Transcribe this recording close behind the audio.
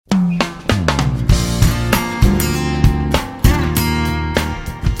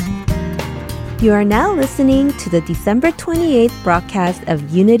You are now listening to the December 28th broadcast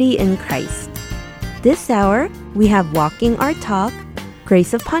of Unity in Christ. This hour, we have Walking Our Talk,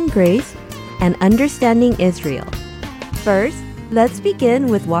 Grace Upon Grace, and Understanding Israel. First, let's begin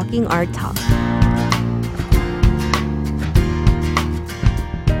with Walking Our Talk.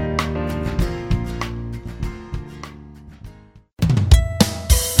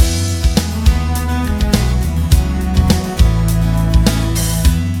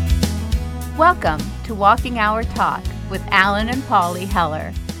 Welcome to Walking Our Talk with Alan and Polly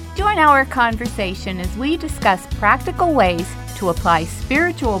Heller. Join our conversation as we discuss practical ways to apply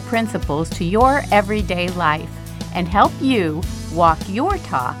spiritual principles to your everyday life and help you walk your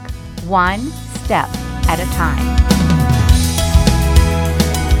talk one step at a time.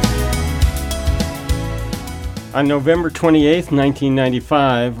 On November 28,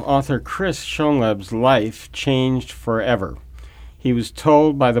 1995, author Chris Schonleb's life changed forever. He was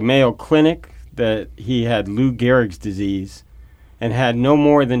told by the Mayo Clinic that he had Lou Gehrig's disease and had no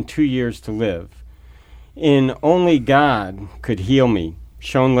more than 2 years to live. In Only God Could Heal Me,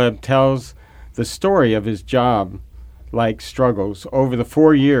 Schonleb tells the story of his job-like struggles over the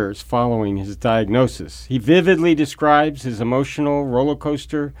 4 years following his diagnosis. He vividly describes his emotional roller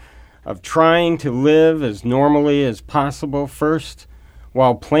coaster of trying to live as normally as possible, first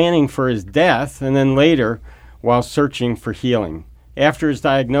while planning for his death, and then later while searching for healing. After his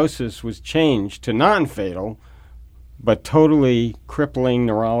diagnosis was changed to non-fatal, but totally crippling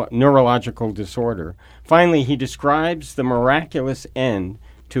neurological disorder, finally he describes the miraculous end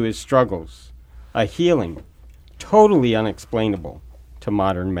to his struggles, a healing totally unexplainable to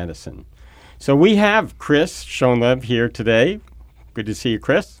modern medicine. So we have Chris Schonleb here today. Good to see you,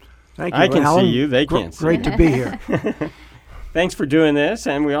 Chris. Thank you, I can Alan. see you. They can't see Great to be here. Thanks for doing this.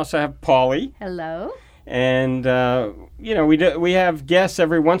 And we also have Polly. Hello. And, we have guests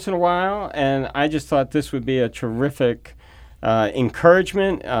every once in a while, and I just thought this would be a terrific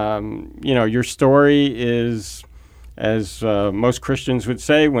encouragement. Your story is, as most Christians would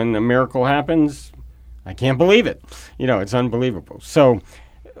say, when a miracle happens, I can't believe it. It's unbelievable. So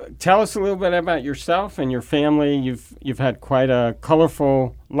tell us a little bit about yourself and your family. You've had quite a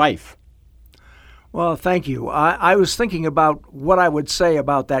colorful life. Well, thank you. I was thinking about what I would say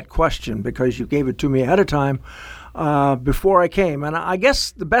about that question because you gave it to me ahead of time before I came. And I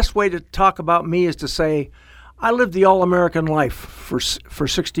guess the best way to talk about me is to say I lived the all-American life for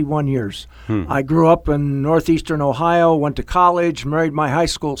 61 years. I grew up in northeastern Ohio, went to college, married my high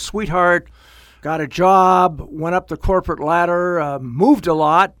school sweetheart, got a job, went up the corporate ladder, moved a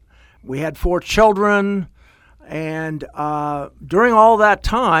lot. We had 4 children. And during all that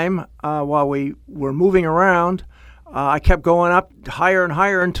time, while we were moving around, I kept going up higher and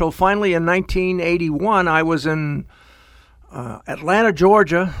higher until finally in 1981, I was in Atlanta,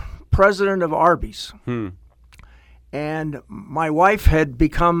 Georgia, president of Arby's. And my wife had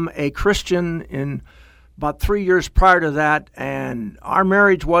become a Christian in about 3 years prior to that, and our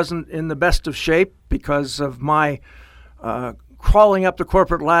marriage wasn't in the best of shape because of my crawling up the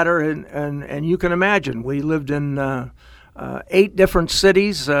corporate ladder, and you can imagine, we lived in 8 different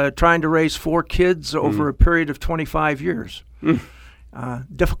cities trying to raise 4 kids over a period of 25 years.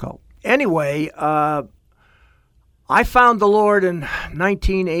 Difficult. Anyway, I found the Lord in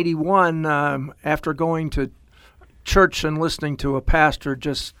 1981 after going to church and listening to a pastor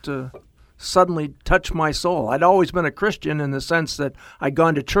just suddenly touch my soul. I'd always been a Christian in the sense that I'd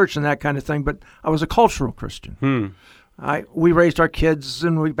gone to church and that kind of thing, but I was a cultural Christian. We raised our kids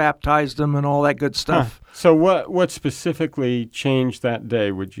and we baptized them and all that good stuff. So what specifically changed that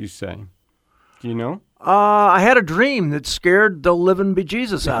day, would you say? Do you know? I had a dream that scared the living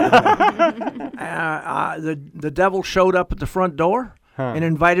bejesus out of me. The devil showed up at the front door and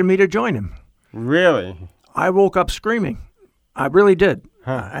invited me to join him. Really? I woke up screaming. I really did.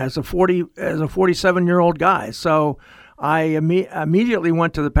 As a 47-year-old guy. So I immediately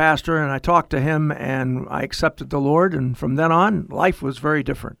went to the pastor and I talked to him and I accepted the Lord, and from then on, life was very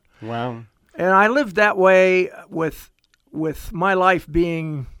different. Wow. And I lived that way with my life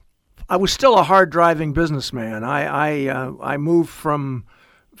being, I was still a hard-driving businessman. I moved from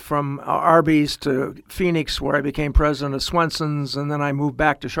Arby's to Phoenix, where I became president of Swenson's, and then I moved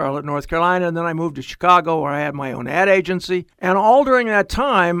back to Charlotte, North Carolina, and then I moved to Chicago, where I had my own ad agency. And all during that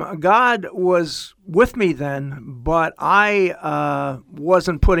time, God was with me then, but I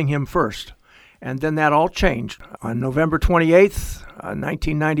wasn't putting him first. And then that all changed. On November 28th,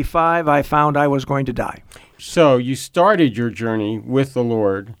 1995, I found I was going to die. So you started your journey with the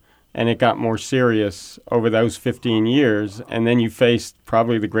Lord, and it got more serious over those 15 years, and then you faced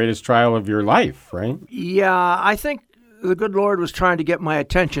probably the greatest trial of your life, right? Yeah, I think the good Lord was trying to get my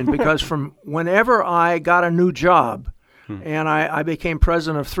attention because from whenever I got a new job, and I became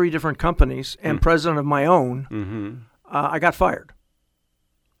president of 3 different companies and president of my own, I got fired.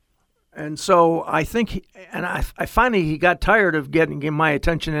 And so I think, I finally he got tired of getting my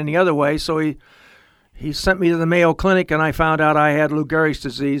attention any other way, so he sent me to the Mayo Clinic, and I found out I had Lou Gehrig's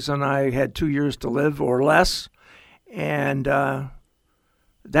disease, and I had 2 years to live or less, and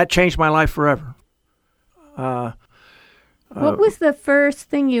that changed my life forever. What was the first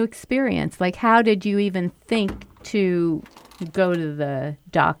thing you experienced? Like, how did you even think to go to the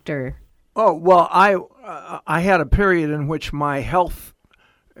doctor? Oh, well, I had a period in which my health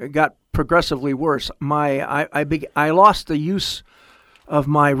got progressively worse. I lost the use of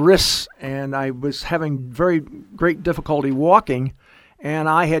my wrists, and I was having very great difficulty walking, and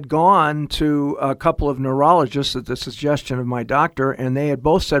I had gone to a couple of neurologists at the suggestion of my doctor, and they had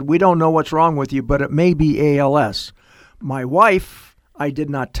both said, we don't know what's wrong with you, but it may be ALS. My wife, I did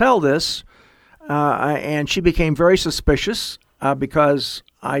not tell this, and she became very suspicious because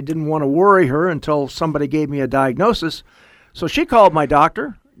I didn't want to worry her until somebody gave me a diagnosis. So she called my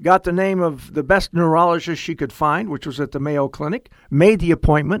doctor, got the name of the best neurologist she could find, which was at the Mayo Clinic, made the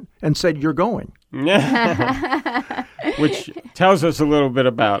appointment, and said, you're going. Which tells us a little bit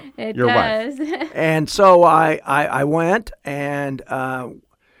about your wife. And so I went, and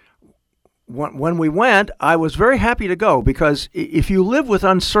when we went, I was very happy to go because if you live with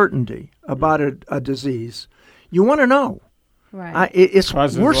uncertainty about a disease, you want to know. Right. It's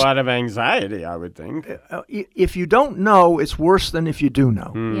causes worse. A lot of anxiety, I would think. If you don't know, it's worse than if you do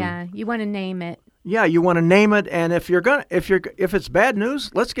know. Yeah, you want to name it. Yeah, you want to name it, and if it's bad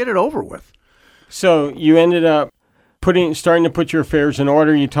news, let's get it over with. So you ended up starting to put your affairs in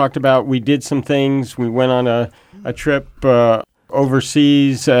order. You talked about we did some things. We went on a trip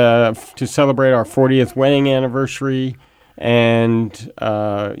overseas to celebrate our 40th wedding anniversary, and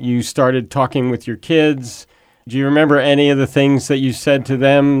you started talking with your kids. Do you remember any of the things that you said to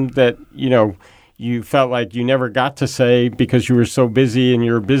them that, you felt like you never got to say because you were so busy in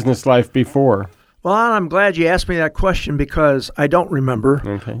your business life before? Well, I'm glad you asked me that question because I don't remember.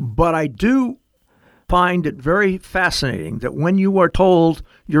 Okay. But I do find it very fascinating that when you are told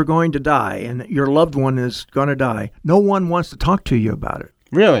you're going to die and your loved one is going to die, no one wants to talk to you about it.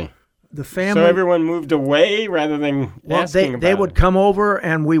 Really? The family. So everyone moved away rather than asking about it? They would come over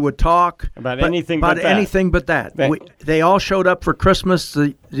and we would talk about anything but that. Anything but that. They all showed up for Christmas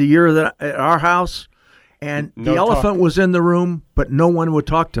the year that at our house, and the elephant was in the room, but no one would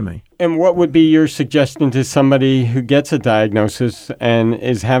talk to me. And what would be your suggestion to somebody who gets a diagnosis and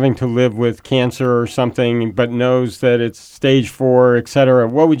is having to live with cancer or something, but knows that it's stage 4, et cetera?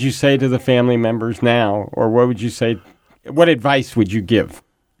 What would you say to the family members now, or what advice would you give?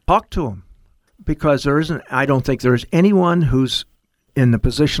 Talk to them, because I don't think there's anyone who's in the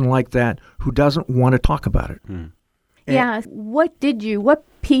position like that who doesn't want to talk about it. Yeah. What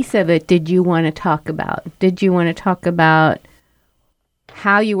piece of it did you want to talk about? Did you want to talk about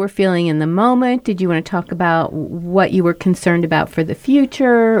how you were feeling in the moment? Did you want to talk about what you were concerned about for the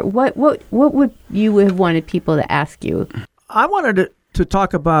future? What would you have wanted people to ask you? I wanted to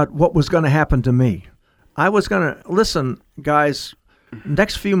talk about what was going to happen to me. I was going to, listen, guys,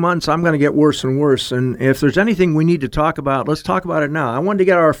 next few months, I'm going to get worse and worse. And if there's anything we need to talk about, let's talk about it now. I wanted to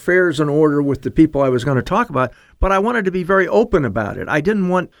get our affairs in order with the people I was going to talk about, but I wanted to be very open about it. I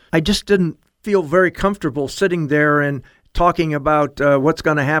just didn't feel very comfortable sitting there and talking about what's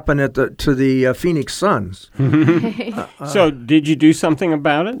going to happen to the Phoenix Suns. So did you do something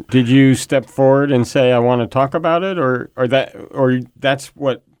about it? Did you step forward and say, I want to talk about it? Or that's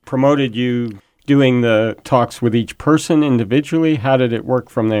what promoted you doing the talks with each person individually? How did it work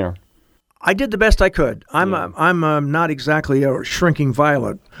from there? I did the best I could. I'm not exactly a shrinking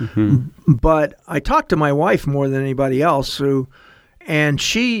violet, but I talked to my wife more than anybody else, and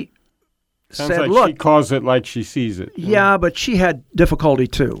she said, like look, she calls it like she sees it. Yeah, but she had difficulty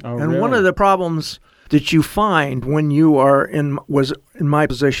too. Oh, and really? One of the problems that you find when you was in my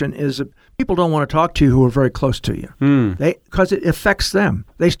position is that people don't want to talk to you who are very close to you. Because it affects them.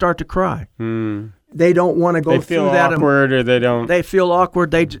 They start to cry. They don't want to go through that. They feel awkward, or they don't. They feel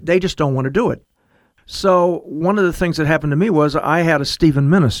awkward. They just don't want to do it. So one of the things that happened to me was I had a Stephen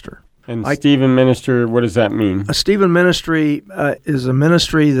minister. And Stephen minister, what does that mean? A Stephen ministry is a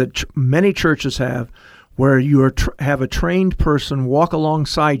ministry that many churches have, where you have a trained person walk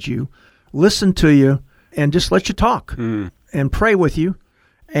alongside you, listen to you, and just let you talk and pray with you.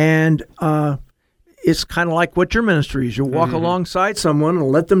 And it's kind of like what your ministry is. You walk alongside someone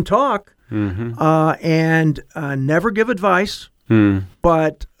and let them talk and never give advice,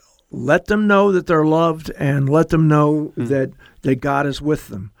 but let them know that they're loved and let them know that God is with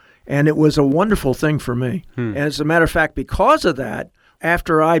them. And it was a wonderful thing for me. As a matter of fact, because of that,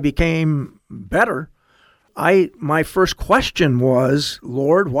 after I became better, my first question was,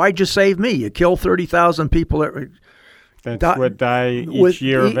 Lord, why'd you save me? You kill 30,000 people. That's what die each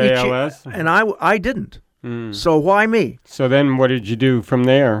year of ALS? And I didn't. So why me? So then what did you do from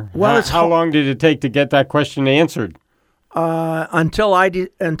there? Well, how long did it take to get that question answered? Until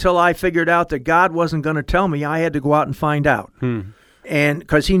I figured out that God wasn't going to tell me, I had to go out and find out. And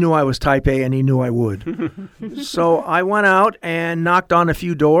because he knew I was type A and he knew I would. So I went out and knocked on a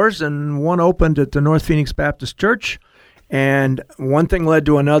few doors, and one opened at the North Phoenix Baptist Church. And one thing led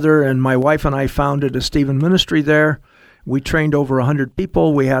to another, and my wife and I founded a Stephen ministry there. We trained over 100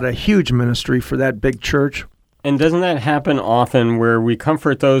 people. We had a huge ministry for that big church. And doesn't that happen often where we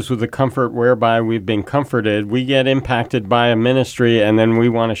comfort those with the comfort whereby we've been comforted? We get impacted by a ministry, and then we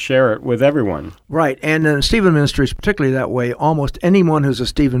want to share it with everyone. Right. And the Stephen ministry is particularly that way. Almost anyone who's a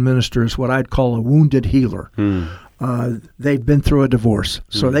Stephen minister is what I'd call a wounded healer. They've been through a divorce,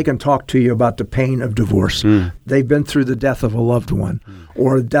 so they can talk to you about the pain of divorce. They've been through the death of a loved one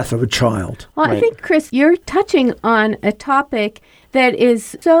or the death of a child. Well, right. I think, Chris, you're touching on a topic that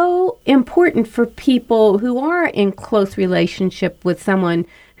is so important for people who are in close relationship with someone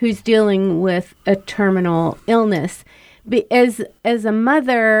who's dealing with a terminal illness. As a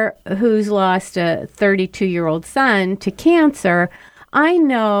mother who's lost a 32-year-old son to cancer, I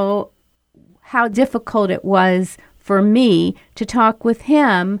know how difficult it was for me to talk with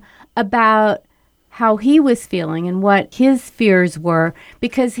him about how he was feeling and what his fears were,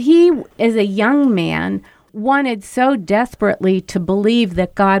 because he, as a young man, wanted so desperately to believe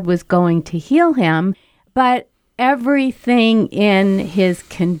that God was going to heal him, but everything in his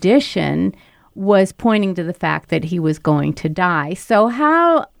condition was pointing to the fact that he was going to die. So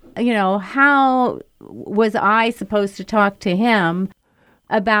how was I supposed to talk to him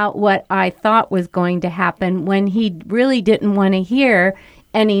about what I thought was going to happen when he really didn't want to hear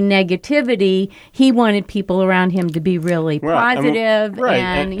any negativity? He wanted people around him to be really positive,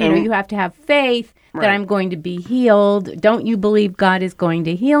 and you have to have faith that I'm going to be healed. Don't you believe God is going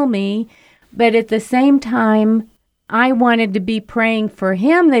to heal me? But at the same time, I wanted to be praying for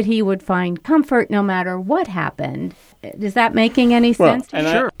him that he would find comfort no matter what happened. Is that making any sense?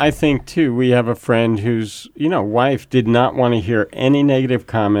 Sure. I think, too, we have a friend whose, wife did not want to hear any negative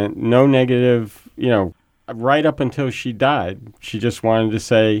comment, no negative, right up until she died. She just wanted to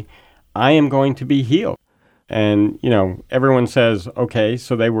say, I am going to be healed. And, everyone says, okay,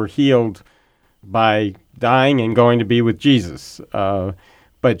 so they were healed by dying and going to be with Jesus.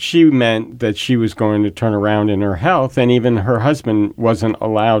 But she meant that she was going to turn around in her health, and even her husband wasn't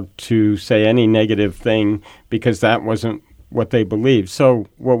allowed to say any negative thing because that wasn't what they believed. So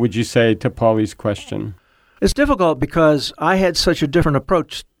what would you say to Paulie's question? It's difficult because I had such a different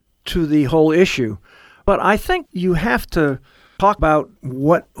approach to the whole issue. But I think you have to talk about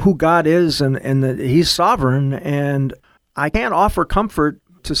who God is and that he's sovereign, and I can't offer comfort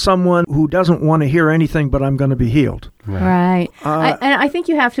to someone who doesn't want to hear anything but I'm going to be healed. Right. And I think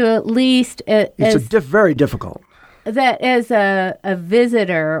you have to at least... very difficult. That as a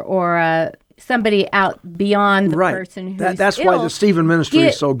visitor or somebody out beyond the person who's That's ill, why the Stephen ministry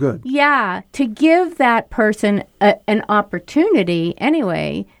is so good. Yeah, to give that person an opportunity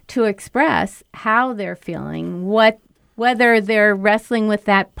anyway to express how they're feeling, whether they're wrestling with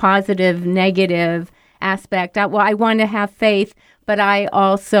that positive, negative aspect. I want to have faith, but I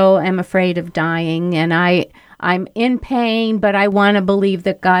also am afraid of dying, and I'm in pain, but I want to believe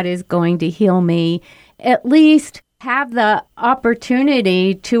that God is going to heal me. At least have the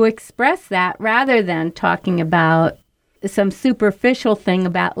opportunity to express that rather than talking about some superficial thing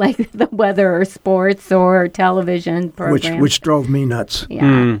about like the weather or sports or television programs. Which drove me nuts.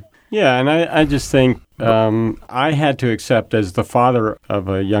 Yeah. Yeah, and I just think I had to accept as the father of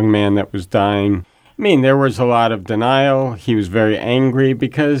a young man that was dying. I mean, there was a lot of denial. He was very angry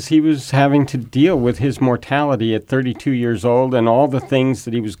because he was having to deal with his mortality at 32 years old and all the things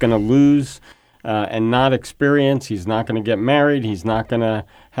that he was going to lose and not experience. He's not going to get married. He's not going to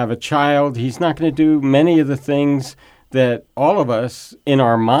have a child. He's not going to do many of the things that all of us in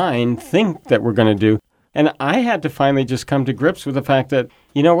our mind think that we're going to do. And I had to finally just come to grips with the fact that,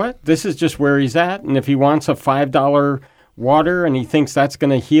 you know what, this is just where he's at. And if he wants a $5 water and he thinks that's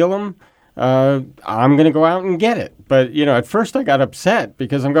going to heal him, I'm going to go out and get it. But, at first I got upset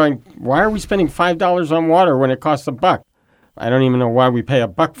because I'm going, why are we spending $5 on water when it costs $1? I don't even know why we pay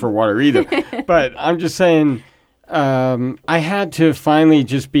 $1 for water either. But I'm just saying, I had to finally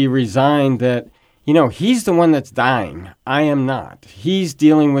just be resigned that, he's the one that's dying. I am not. He's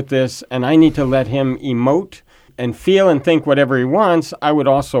dealing with this, and I need to let him emote and feel and think whatever he wants. I would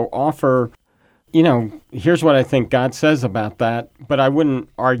also offer, here's what I think God says about that, but I wouldn't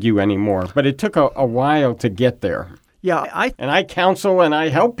argue anymore. But it took a while to get there. Yeah, And I counsel and I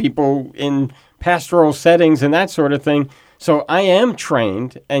help people in pastoral settings and that sort of thing. So I am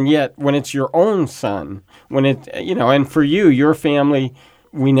trained, and yet when it's your own son, when it, and for you, your family,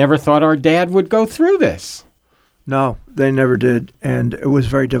 we never thought our dad would go through this. No, they never did, and it was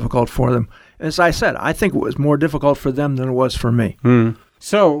very difficult for them. As I said, I think it was more difficult for them than it was for me.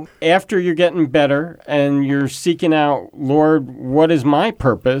 So after you're getting better and you're seeking out, Lord, what is my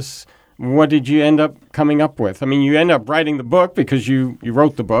purpose? What did you end up coming up with? I mean, you end up writing the book because you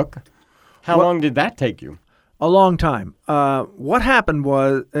wrote the book. How long did that take you? A long time. What happened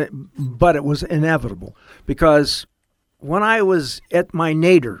was, but it was inevitable, because when I was at my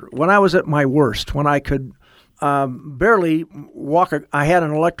nadir, when I was at my worst, when I could barely walk, I had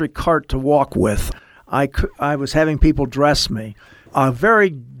an electric cart to walk with. I was having people dress me. A very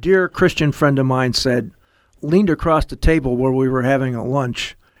dear Christian friend of mine leaned across the table where we were having a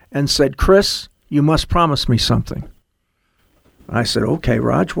lunch and said, "Chris, you must promise me something." I said, "Okay,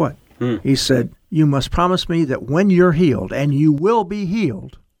 Raj, what?" He said, "You must promise me that when you're healed, and you will be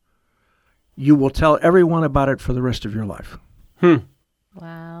healed, you will tell everyone about it for the rest of your life."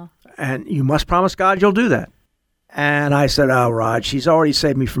 Wow. And you must promise God you'll do that. And I said, "Oh, Raj, he's already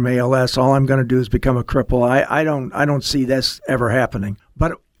saved me from ALS. All I'm going to do is become a cripple. I don't see this ever happening.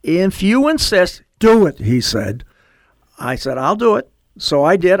 But if you insist, do it," he said. I said, "I'll do it." So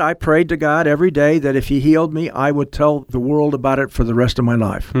I did. I prayed to God every day that if he healed me, I would tell the world about it for the rest of my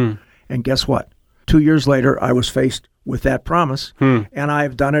life. And guess what? 2 years later, I was faced with that promise, and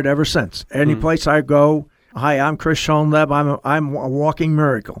I've done it ever since. Any place I go, "Hi, I'm Chris Schoenleb. I'm a walking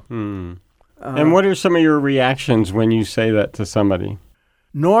miracle." And what are some of your reactions when you say that to somebody?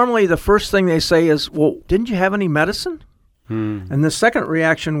 Normally, the first thing they say is, "Well, didn't you have any medicine?" And the second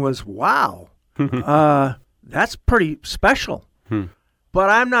reaction was, "Wow, that's pretty special." But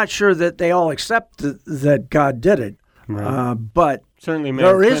I'm not sure that they all accept that God did it. Right. But certainly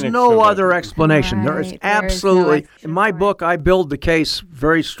there is no other explanation. Right. There is absolutely. In my book, I build the case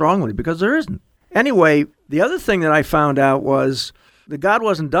very strongly because there isn't. Anyway, the other thing that I found out was that God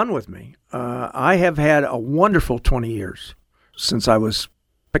wasn't done with me. I have had a wonderful 20 years since I was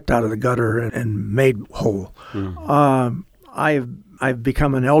picked out of the gutter and made whole. I've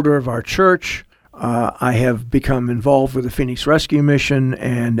become an elder of our church. I have become involved with the Phoenix Rescue Mission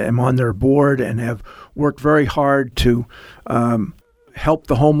and am on their board and have worked very hard to help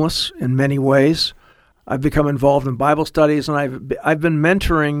the homeless in many ways. I've become involved in Bible studies, and I've been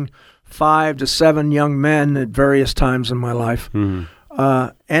mentoring 5 to 7 young men at various times in my life.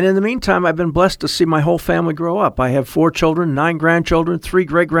 And in the meantime, I've been blessed to see my whole family grow up. I have 4 children, 9 grandchildren, 3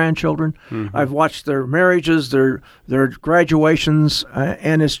 great-grandchildren. I've watched their marriages, their graduations,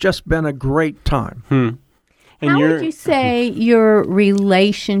 and it's just been a great time. And How would you say your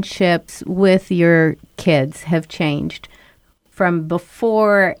relationships with your kids have changed from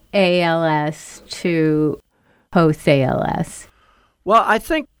before ALS to post-ALS? Well, I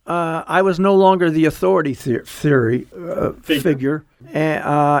think I was no longer the authority figure.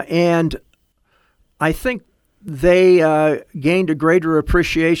 And I think they gained a greater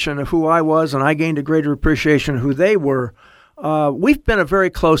appreciation of who I was, and I gained a greater appreciation of who they were. We've been a very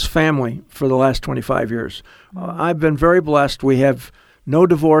close family for the last 25 years. I've been very blessed. We have no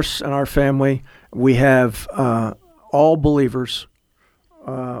divorce in our family. We have all believers.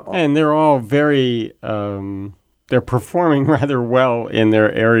 And they're all very... they're performing rather well in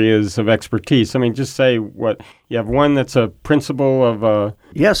their areas of expertise. I mean, just say what you have. One that's a principal of a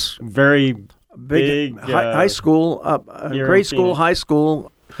very big high school, grade school, high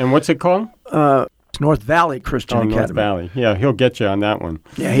school. And what's it called? North Valley Christian Academy. North Valley. Yeah, he'll get you on that one.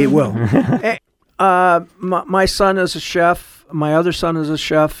 Yeah, he will. My son is a chef. My other son is a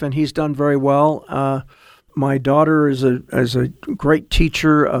chef, and he's done very well. My daughter is a great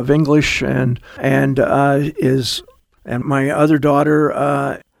teacher of English, and my other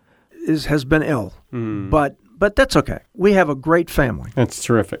daughter has been ill, but that's okay. We have a great family. That's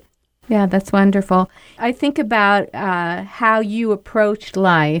terrific. Yeah, that's wonderful. I think about how you approached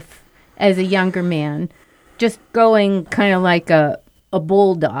life as a younger man, just going kind of like a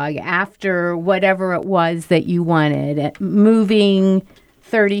bulldog after whatever it was that you wanted, moving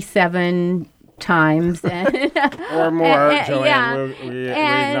 37 times or more, Joanne. We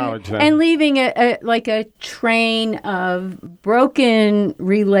acknowledge that. And leaving a train of broken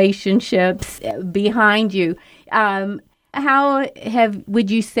relationships behind you. How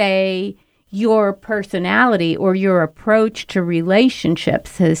would you say your personality or your approach to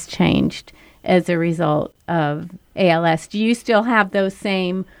relationships has changed as a result of ALS. Do you still have those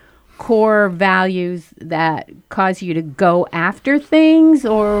same core values that cause you to go after things,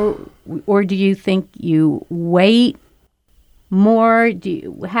 or do you think you wait more? Are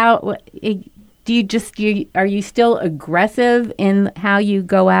you still aggressive in how you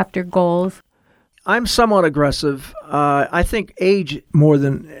go after goals? I'm somewhat aggressive. I think age more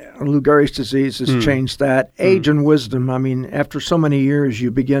than Lou Gehrig's disease has changed that. Age and wisdom. I mean, after so many years,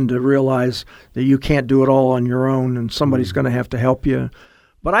 you begin to realize that you can't do it all on your own, and somebody's going to have to help you.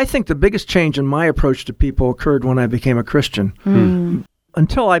 But I think the biggest change in my approach to people occurred when I became a Christian.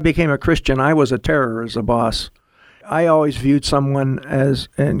 Until I became a Christian, I was a terror as a boss. I always viewed someone as,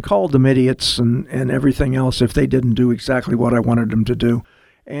 and called them idiots and everything else if they didn't do exactly what I wanted them to do.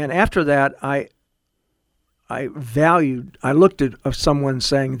 And after that, I looked at someone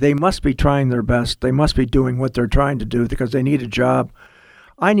saying they must be trying their best. They must be doing what they're trying to do because they need a job.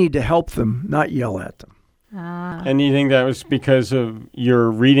 I need to help them, not yell at them. And you think that was because of your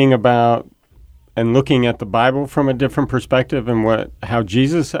reading about and looking at the Bible from a different perspective and where'd you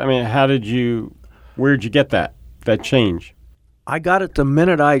get that change? I got it the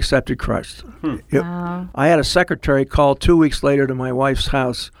minute I accepted Christ. I had a secretary call 2 weeks later to my wife's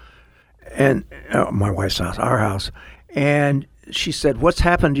house, and our house, and she said, "What's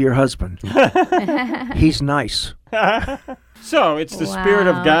happened to your husband?" "He's nice." So it's the Spirit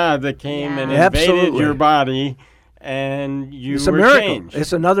of God that came and invaded your body, and you it's a were miracle. changed.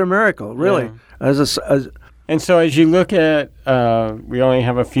 It's another miracle, really. Yeah. And so as you look at, we only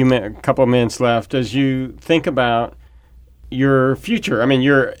have a couple of minutes left, as you think about your future, I mean,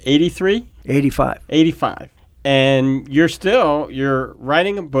 you're 83? 85. 85. And you're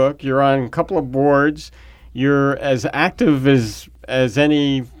writing a book, you're on a couple of boards, you're as active as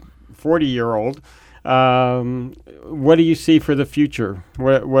any 40-year-old. What do you see for the future?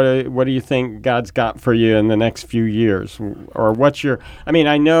 What do you think God's got for you in the next few years? Or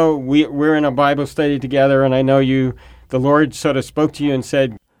I know we're in a Bible study together, and I know the Lord sort of spoke to you and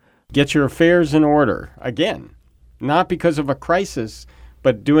said, get your affairs in order again, not because of a crisis,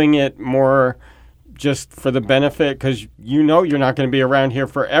 but doing it more just for the benefit, because you're not going to be around here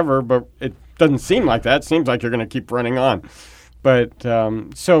forever, but it doesn't seem like that. It seems like you're going to keep running on. But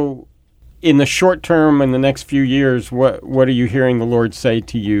so in the short term, in the next few years, what are you hearing the Lord say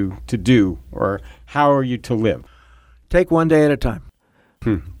to you to do, or how are you to live? Take one day at a time.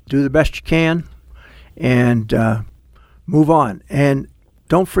 Do the best you can, and move on. And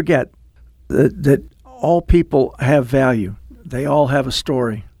don't forget that all people have value. They all have a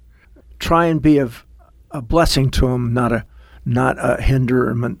story. Try and be of a blessing to them, not a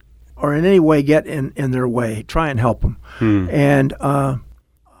hinderment, or in any way get in their way. Try and help them. And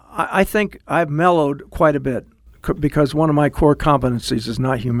I think I've mellowed quite a bit because one of my core competencies is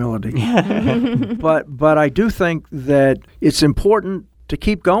not humility. But I do think that it's important to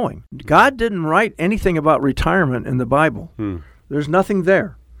keep going. God didn't write anything about retirement in the Bible. There's nothing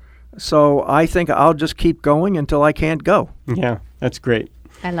there. So I think I'll just keep going until I can't go. Yeah, that's great.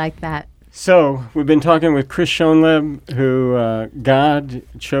 I like that. So we've been talking with Chris Schoenleb, who God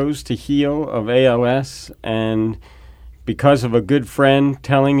chose to heal of ALS, and because of a good friend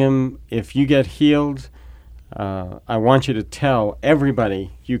telling him, if you get healed, I want you to tell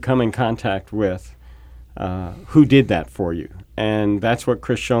everybody you come in contact with who did that for you. And that's what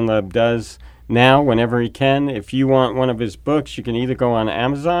Chris Schoenleb does now whenever he can. If you want one of his books, you can either go on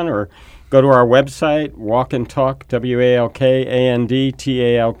Amazon or go to our website, walkandtalk,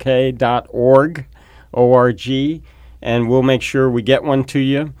 walkandtalk.org, O-R-G, and we'll make sure we get one to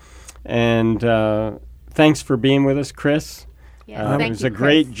you. And thanks for being with us, Chris. Yes, it was a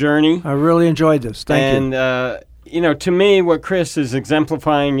great journey. I really enjoyed this. Thank you. And, to me, what Chris is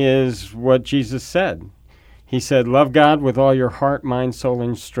exemplifying is what Jesus said. He said, love God with all your heart, mind, soul,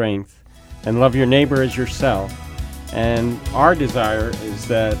 and strength, and love your neighbor as yourself. And our desire is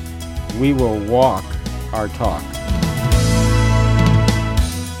that we will walk our talk.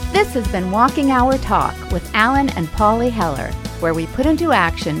 This has been Walking Our Talk with Alan and Polly Heller, where we put into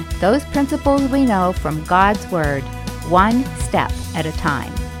action those principles we know from God's Word, one step at a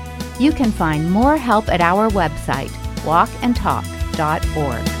time. You can find more help at our website,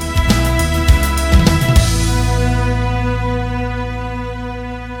 walkandtalk.org.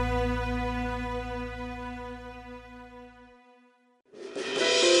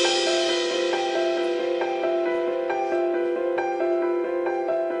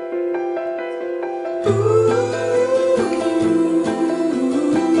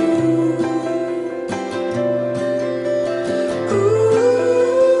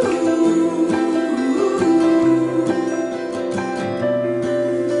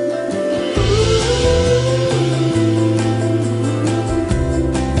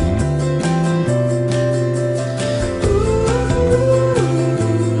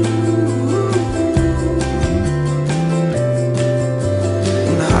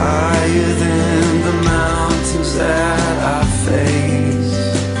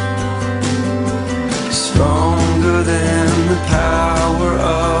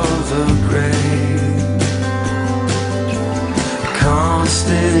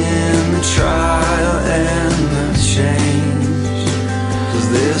 trusting in the trial and the change. 'Cause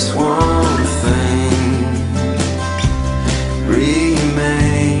this one thing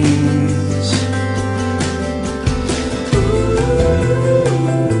remains.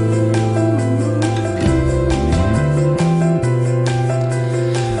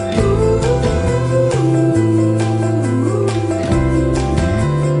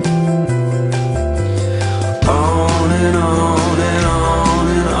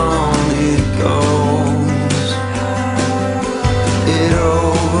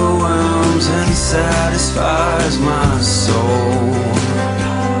 Satisfies my soul,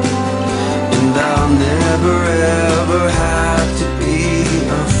 and I'll never ever have to be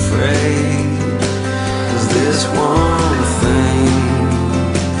afraid. 'Cause this one thing,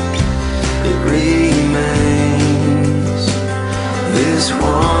 it remains. This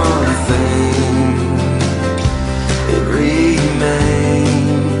one thing, it remains.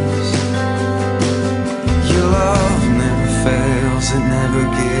 Your love never fails, it never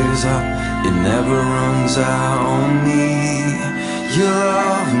gives up. It never runs out on me. Your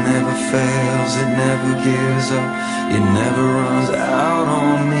love never fails, it never gives up. It never runs out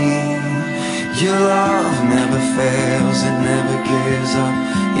on me. Your love never fails, it never gives up.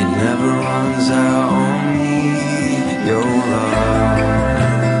 It never runs out on me. Your love.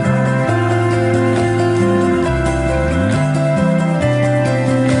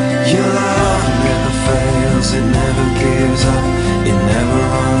 Your love never fails, it never gives up. It never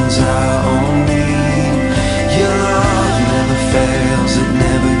runs out on me. Your love never fails, it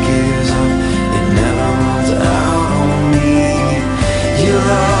never gives up. It never runs out on me. Your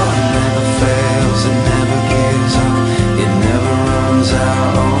love never fails, it never gives up. It never runs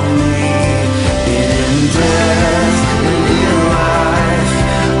out on me. In death and in life,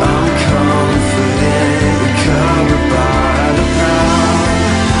 I'm confident, covered by the power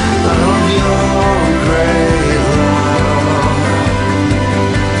of your great love.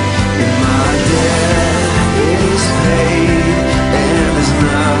 My debt is paid, and there's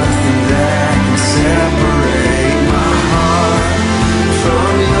nothing that can separate my heart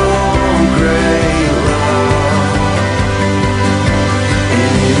from your great love.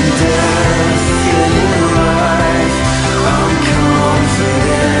 And in death and in life, I'm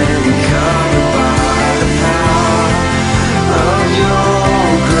confident and covered by the power of your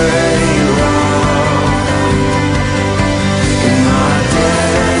great love. And my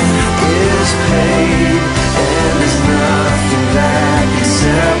debt is paid, and there's nothing that can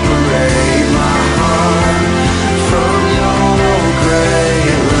separate my heart from your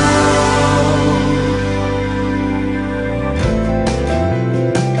great love.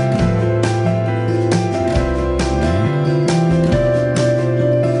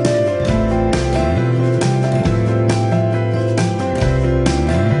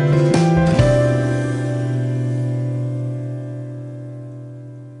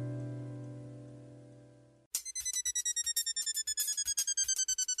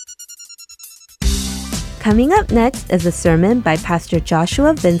 Coming up next is a sermon by Pastor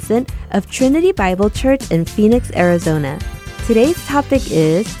Joshua Vincent of Trinity Bible Church in Phoenix, Arizona. Today's topic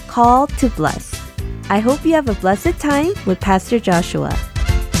is Call to Bless. I hope you have a blessed time with Pastor Joshua.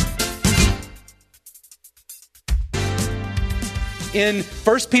 In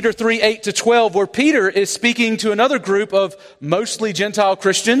 1 Peter 3:8-12, where Peter is speaking to another group of mostly Gentile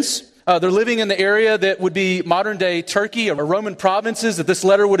Christians. They're living in the area that would be modern-day Turkey or Roman provinces that this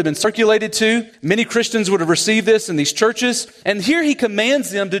letter would have been circulated to. Many Christians would have received this in these churches. And here he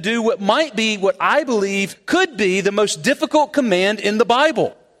commands them to do what might be, what I believe could be the most difficult command in the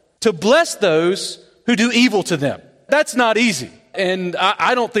Bible. To bless those who do evil to them. That's not easy. And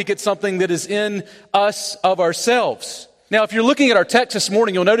I don't think it's something that is in us of ourselves. Now, if you're looking at our text this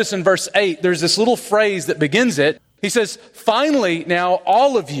morning, you'll notice in verse 8, there's this little phrase that begins it. He says, finally, now,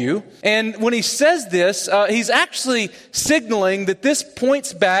 all of you. And when he says this, he's actually signaling that this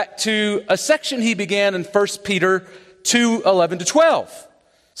points back to a section he began in 1 Peter 2:11-12.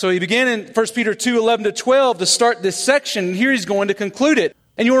 So he began in 1 Peter 2:11-12 to start this section, and here he's going to conclude it.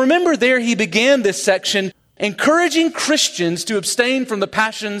 And you'll remember there he began this section encouraging Christians to abstain from the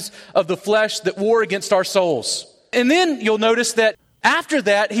passions of the flesh that war against our souls. And then you'll notice that after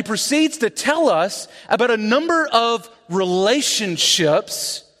that, he proceeds to tell us about a number of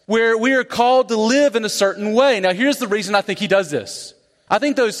relationships where we are called to live in a certain way. Now, here's the reason I think he does this. I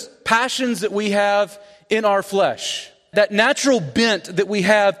think those passions that we have in our flesh, that natural bent that we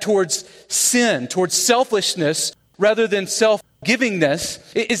have towards sin, towards selfishness rather than self-givingness,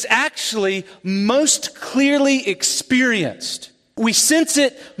 is actually most clearly experienced We sense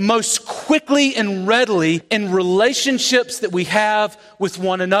it most quickly and readily in relationships that we have with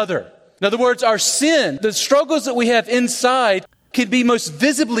one another. In other words, our sin, the struggles that we have inside, can be most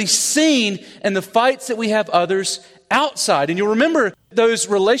visibly seen in the fights that we have others outside. And you'll remember those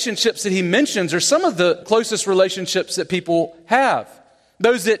relationships that he mentions are some of the closest relationships that people have.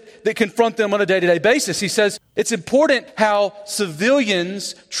 Those that confront them on a day-to-day basis. He says it's important how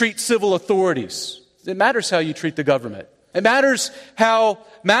civilians treat civil authorities. It matters how you treat the government. It matters how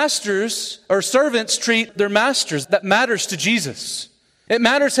masters or servants treat their masters. That matters to Jesus. It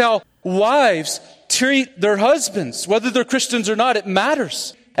matters how wives treat their husbands, whether they're Christians or not. It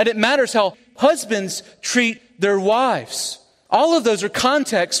matters. And it matters how husbands treat their wives. All of those are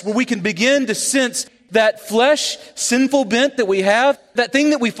contexts where we can begin to sense that flesh, sinful bent that we have, that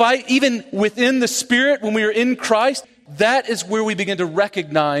thing that we fight even within the Spirit when we are in Christ. That is where we begin to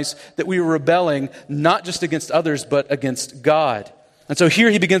recognize that we are rebelling, not just against others, but against God. And so here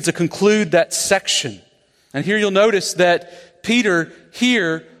he begins to conclude that section. And here you'll notice that Peter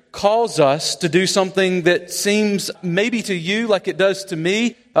here calls us to do something that seems maybe to you like it does to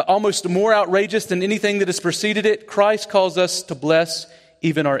me, almost more outrageous than anything that has preceded it. Christ calls us to bless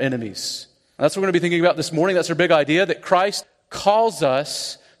even our enemies. And that's what we're going to be thinking about this morning. That's our big idea, that Christ calls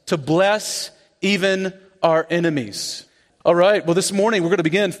us to bless even our enemies. All right, well, this morning we're going to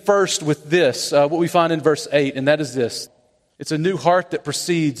begin first with this, what we find in verse 8, and that is this. It's a new heart that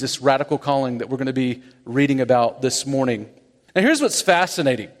precedes this radical calling that we're going to be reading about this morning. And here's what's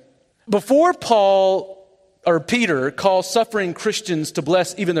fascinating. Before Peter calls suffering Christians to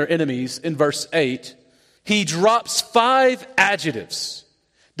bless even their enemies in verse 8, he drops 5 adjectives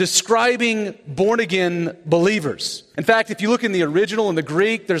describing born-again believers. In fact, if you look in the original in the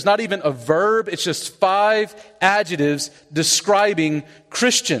Greek, there's not even a verb. It's just 5 adjectives describing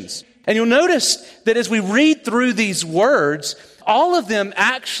Christians. And you'll notice that as we read through these words, all of them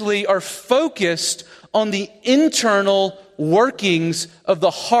actually are focused on the internal workings of the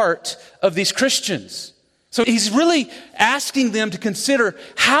heart of these Christians. So he's really asking them to consider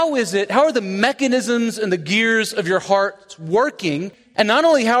how are the mechanisms and the gears of your heart working? And not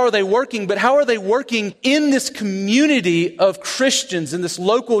only how are they working, but how are they working in this community of Christians, in this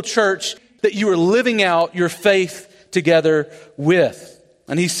local church that you are living out your faith together with?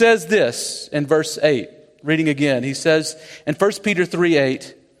 And he says this in verse 8, reading again. He says in 1 Peter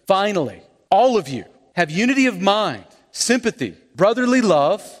 3:8, finally, all of you have unity of mind, sympathy, brotherly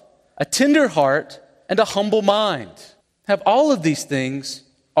love, a tender heart, and a humble mind. Have all of these things,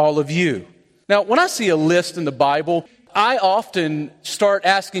 all of you. Now, when I see a list in the Bible, I often start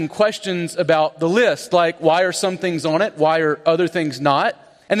asking questions about the list, like why are some things on it? Why are other things not?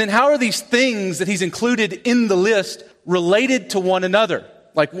 And then how are these things that he's included in the list related to one another?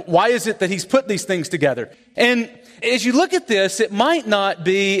 Like why is it that he's put these things together? And as you look at this, it might not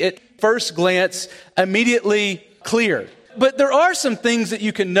be at first glance immediately clear. But there are some things that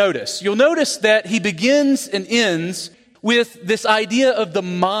you can notice. You'll notice that he begins and ends with this idea of the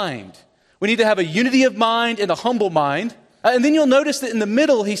mind. We need to have a unity of mind and a humble mind. And then you'll notice that in the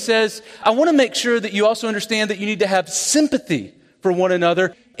middle, he says, I want to make sure that you also understand that you need to have sympathy for one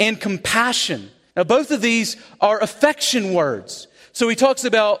another and compassion. Now, both of these are affection words. So he talks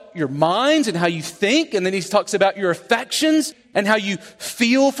about your minds and how you think, and then he talks about your affections and how you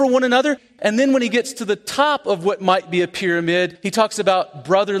feel for one another. And then when he gets to the top of what might be a pyramid, he talks about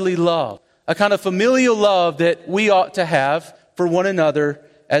brotherly love, a kind of familial love that we ought to have for one another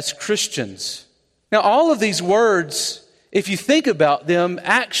as Christians. Now, all of these words, if you think about them,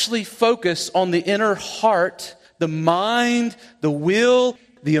 actually focus on the inner heart, the mind, the will,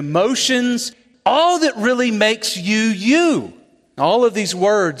 the emotions, all that really makes you, you. All of these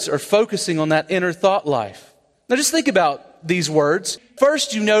words are focusing on that inner thought life. Now, just think about these words.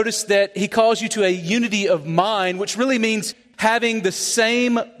 First, you notice that he calls you to a unity of mind, which really means having the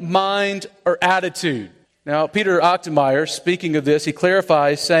same mind or attitude. Now, Peter Ochtenmeyer, speaking of this, he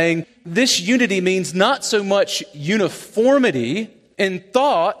clarifies saying, this unity means not so much uniformity in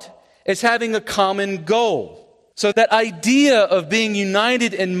thought as having a common goal. So that idea of being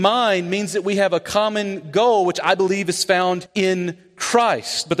united in mind means that we have a common goal, which I believe is found in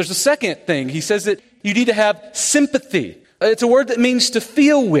Christ. But there's a second thing. He says that you need to have sympathy. It's a word that means to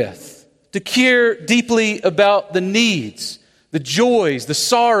feel with, to care deeply about the needs, the joys, the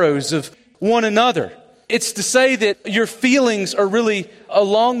sorrows of one another. It's to say that your feelings are really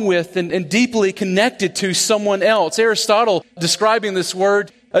along with and deeply connected to someone else. Aristotle, describing this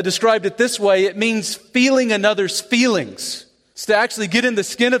word, described it this way. It means feeling another's feelings. It's to actually get in the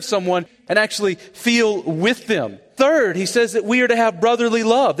skin of someone and actually feel with them. Third, he says that we are to have brotherly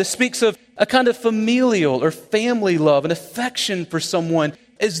love. This speaks of a kind of familial or family love, an affection for someone,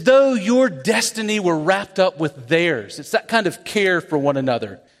 as though your destiny were wrapped up with theirs. It's that kind of care for one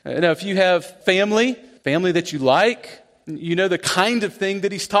another. Now, if you have family that you like, you know the kind of thing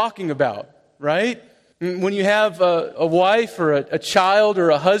that he's talking about, right? When you have a wife or a child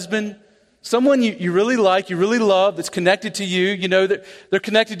or a husband, someone you really like, you really love, that's connected to you, you know that they're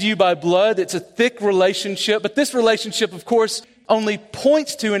connected to you by blood. It's a thick relationship. But this relationship, of course, only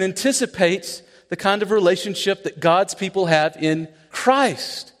points to and anticipates the kind of relationship that God's people have in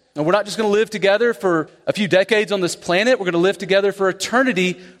Christ. And we're not just going to live together for a few decades on this planet. We're going to live together for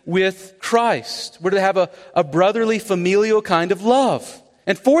eternity with Christ. We're to have a brotherly, familial kind of love.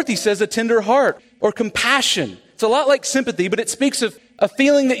 And fourth, he says a tender heart or compassion. It's a lot like sympathy, but it speaks of a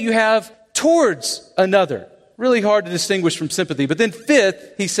feeling that you have towards another. Really hard to distinguish from sympathy. But then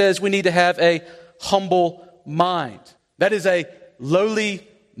fifth, he says we need to have a humble mind. That is a lowly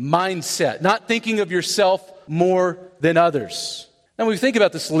mindset, not thinking of yourself more than others. Now, when we think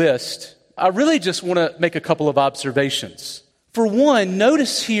about this list, I really just want to make a couple of observations. For one,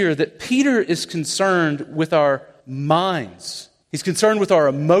 notice here that Peter is concerned with our minds. He's concerned with our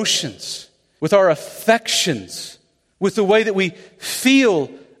emotions, with our affections, with the way that we feel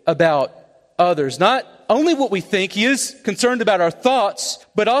about others. Not only what we think, he is concerned about our thoughts,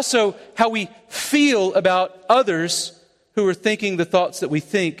 but also how we feel about others who are thinking the thoughts that we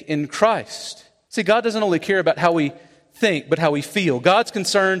think in Christ. See, God doesn't only care about how we think, but how we feel. God's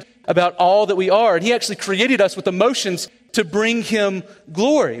concerned about all that we are, and he actually created us with emotions to bring him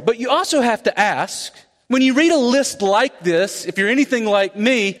glory. But you also have to ask, when you read a list like this, if you're anything like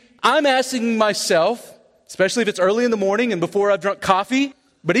me, I'm asking myself, especially if it's early in the morning and before I've drunk coffee,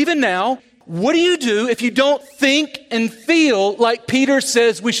 but even now, what do you do if you don't think and feel like Peter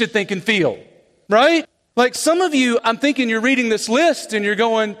says we should think and feel? Right? Like some of you, I'm thinking you're reading this list and you're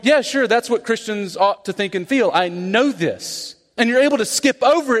going, yeah, sure, that's what Christians ought to think and feel. I know this. And you're able to skip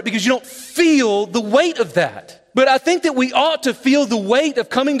over it because you don't feel the weight of that. But I think that we ought to feel the weight of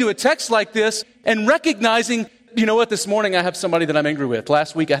coming to a text like this and recognizing, you know what, this morning I have somebody that I'm angry with.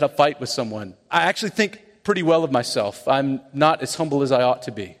 Last week I had a fight with someone. I actually think pretty well of myself. I'm not as humble as I ought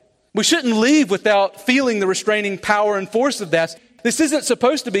to be. We shouldn't leave without feeling the restraining power and force of that. This isn't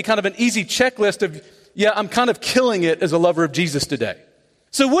supposed to be kind of an easy checklist of, yeah, I'm kind of killing it as a lover of Jesus today.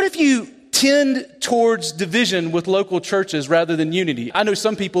 So what if you tend towards division with local churches rather than unity? I know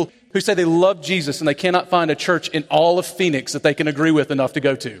some people who say they love Jesus and they cannot find a church in all of Phoenix that they can agree with enough to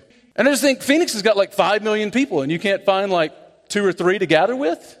go to. And I just think Phoenix has got like 5 million people and you can't find like 2 or 3 to gather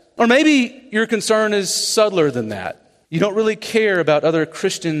with? Or maybe your concern is subtler than that. You don't really care about other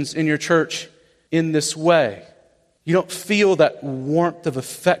Christians in your church in this way. You don't feel that warmth of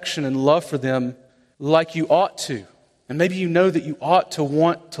affection and love for them like you ought to. And maybe you know that you ought to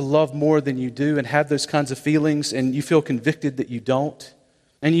want to love more than you do and have those kinds of feelings, and you feel convicted that you don't.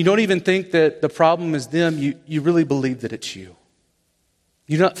 And you don't even think that the problem is them. You really believe that it's you.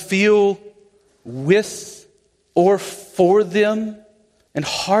 You do not feel with or for them and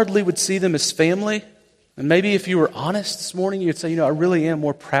hardly would see them as family. And maybe if you were honest this morning, you'd say, I really am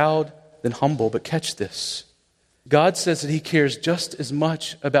more proud than humble. But catch this. God says that he cares just as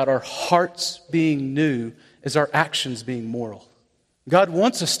much about our hearts being new as our actions being moral. God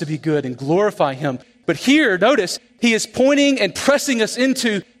wants us to be good and glorify him. But here, notice, he is pointing and pressing us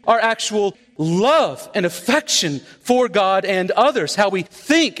into our actual love and affection for God and others, how we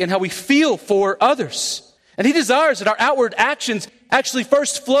think and how we feel for others. And he desires that our outward actions actually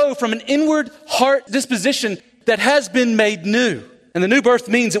first flow from an inward heart disposition that has been made new. And the new birth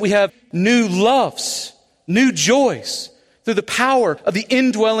means that we have new loves, new joys, through the power of the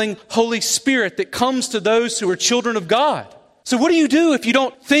indwelling Holy Spirit that comes to those who are children of God. So what do you do if you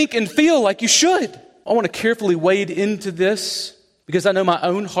don't think and feel like you should? I want to carefully wade into this because I know my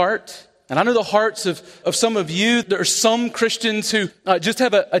own heart, and I know the hearts of some of you. There are some Christians who just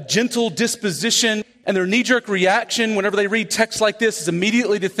have a gentle disposition, and their knee-jerk reaction whenever they read texts like this is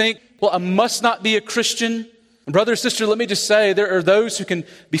immediately to think, well, I must not be a Christian. And brother or sister, let me just say, there are those who can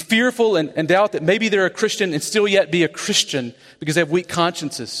be fearful and doubt that maybe they're a Christian and still yet be a Christian because they have weak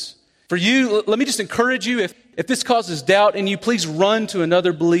consciences. For you, let me just encourage you, if this causes doubt in you, please run to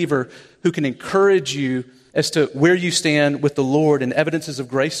another believer who can encourage you as to where you stand with the Lord and evidences of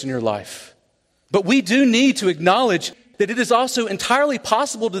grace in your life. But we do need to acknowledge that it is also entirely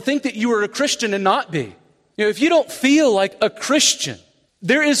possible to think that you are a Christian and not be. If you don't feel like a Christian,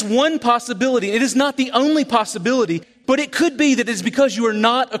 there is one possibility. It is not the only possibility, but it could be that it is because you are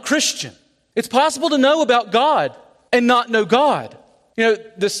not a Christian. It's possible to know about God and not know God. You know,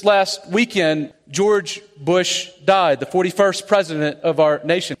 this last weekend, George Bush died, the 41st president of our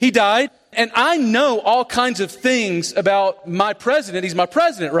nation. He died, and I know all kinds of things about my president. He's my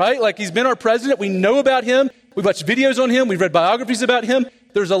president, right? Like, he's been our president. We know about him. We've watched videos on him. We've read biographies about him.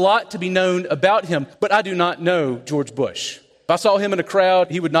 There's a lot to be known about him, but I do not know George Bush. If I saw him in a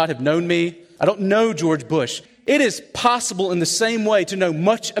crowd, he would not have known me. I don't know George Bush. It is possible in the same way to know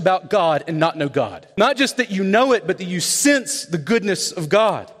much about God and not know God. Not just that you know it, but that you sense the goodness of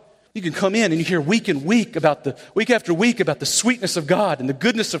God. You can come in and you hear week after week about the sweetness of God and the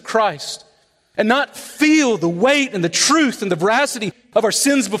goodness of Christ, and not feel the weight and the truth and the veracity of our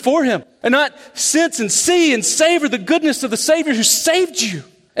sins before Him, and not sense and see and savor the goodness of the Savior who saved you.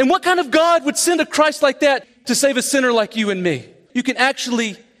 And what kind of God would send a Christ like that to save a sinner like you and me? You can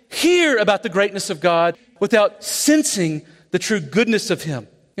actually hear about the greatness of God without sensing the true goodness of Him.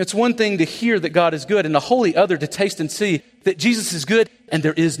 It's one thing to hear that God is good, and a wholly other to taste and see that Jesus is good and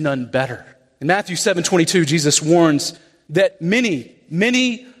there is none better. In Matthew 7:22, Jesus warns that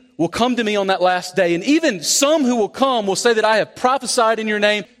many will come to me on that last day, and even some who will come will say that I have prophesied in your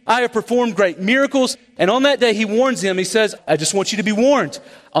name, I have performed great miracles. And on that day He warns him, He says, I just want you to be warned.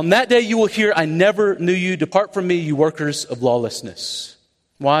 On that day you will hear, I never knew you. Depart from me, you workers of lawlessness.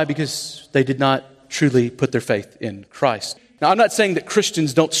 Why? Because they did not truly put their faith in Christ. Now, I'm not saying that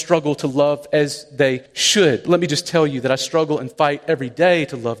Christians don't struggle to love as they should. Let me just tell you that I struggle and fight every day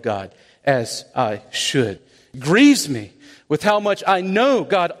to love God as I should. It grieves me with how much I know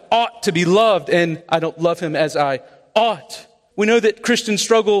God ought to be loved, and I don't love Him as I ought. We know that Christians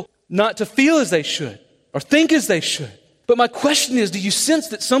struggle not to feel as they should or think as they should. But my question is, do you sense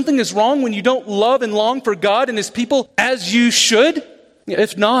that something is wrong when you don't love and long for God and His people as you should?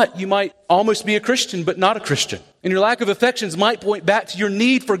 If not, you might almost be a Christian, but not a Christian. And your lack of affections might point back to your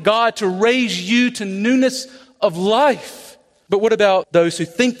need for God to raise you to newness of life. But what about those who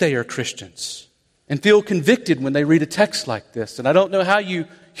think they are Christians and feel convicted when they read a text like this? And I don't know how you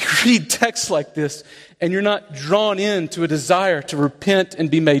read texts like this and you're not drawn into a desire to repent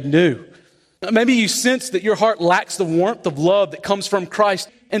and be made new. Maybe you sense that your heart lacks the warmth of love that comes from Christ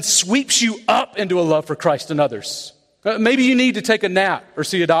and sweeps you up into a love for Christ and others. Maybe you need to take a nap or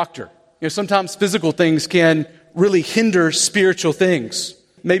see a doctor. Sometimes physical things can really hinder spiritual things.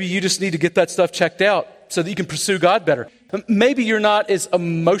 Maybe you just need to get that stuff checked out so that you can pursue God better. Maybe you're not as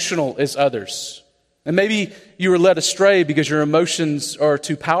emotional as others. And maybe you were led astray because your emotions are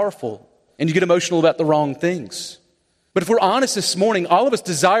too powerful and you get emotional about the wrong things. But if we're honest this morning, all of us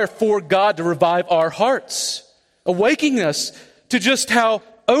desire for God to revive our hearts, awakening us to just how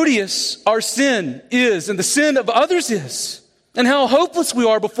odious our sin is and the sin of others is, and how hopeless we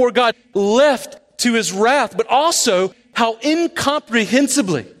are before God, left to His wrath, but also how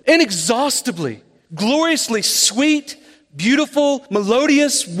incomprehensibly, inexhaustibly, gloriously sweet, beautiful,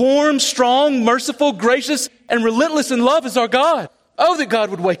 melodious, warm, strong, merciful, gracious, and relentless in love is our God. Oh, that God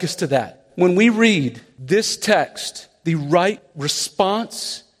would wake us to that. When we read this text, the right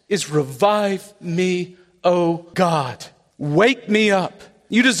response is, revive me, O God. Wake me up.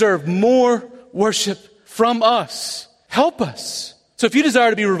 You deserve more worship from us. Help us. So if you desire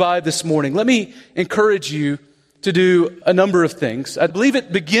to be revived this morning, let me encourage you to do a number of things. I believe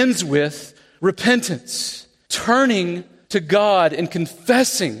it begins with repentance, turning to God and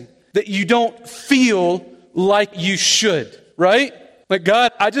confessing that you don't feel like you should, right? Like,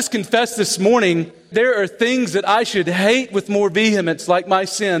 God, I just confessed this morning, there are things that I should hate with more vehemence, like my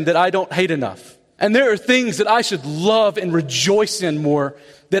sin, that I don't hate enough. And there are things that I should love and rejoice in more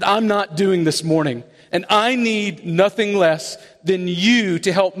that I'm not doing this morning. And I need nothing less than you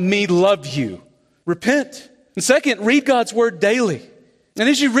to help me love you. Repent. And second, read God's word daily. And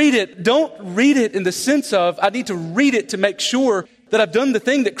as you read it, don't read it in the sense of, I need to read it to make sure that I've done the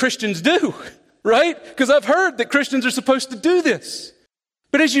thing that Christians do, right? Because I've heard that Christians are supposed to do this.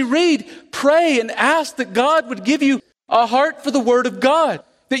 But as you read, pray and ask that God would give you a heart for the word of God,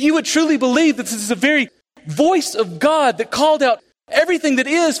 that you would truly believe that this is the very voice of God that called out everything that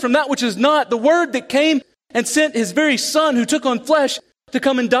is from that which is not, the word that came and sent His very Son who took on flesh to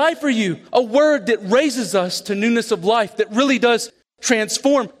come and die for you, a word that raises us to newness of life, that really does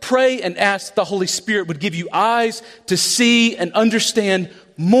transform. Pray and ask the Holy Spirit would give you eyes to see and understand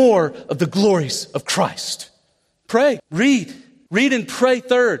more of the glories of Christ. Pray, read and pray.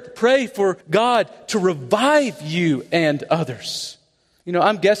 Third, pray for God to revive you and others.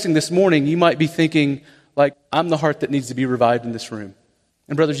 I'm guessing this morning you might be thinking, like, I'm the heart that needs to be revived in this room.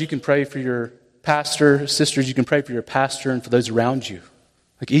 And brothers, you can pray for your pastor. Sisters, you can pray for your pastor and for those around you.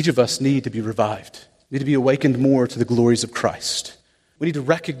 Like, each of us need to be revived, need to be awakened more to the glories of Christ. We need to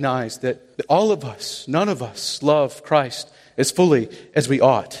recognize that all of us, none of us, love Christ as fully as we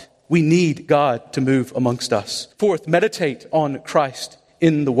ought. We need God to move amongst us. Fourth, meditate on Christ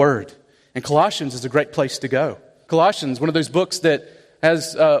in the Word. And Colossians is a great place to go. Colossians, one of those books that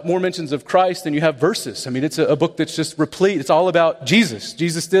has more mentions of Christ than you have verses. I mean, it's a book that's just replete. It's all about Jesus.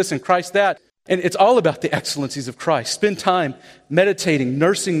 Jesus this and Christ that. And it's all about the excellencies of Christ. Spend time meditating,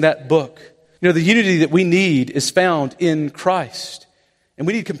 nursing that book. You know, the unity that we need is found in Christ. And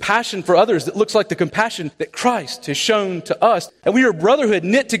we need compassion for others that looks like the compassion that Christ has shown to us. And we are a brotherhood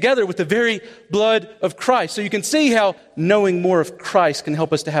knit together with the very blood of Christ. So you can see how knowing more of Christ can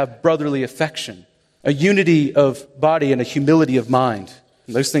help us to have brotherly affection, a unity of body and a humility of mind.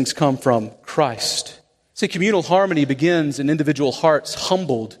 And those things come from Christ. See, communal harmony begins in individual hearts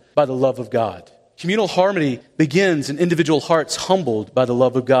humbled by the love of God. Communal harmony begins in individual hearts humbled by the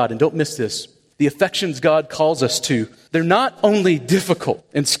love of God. And don't miss this. The affections God calls us to, they're not only difficult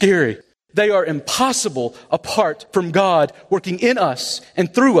and scary, they are impossible apart from God working in us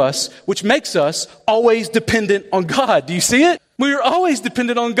and through us, which makes us always dependent on God. Do you see it? We are always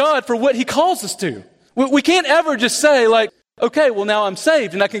dependent on God for what He calls us to. We can't ever just say like, okay, well now I'm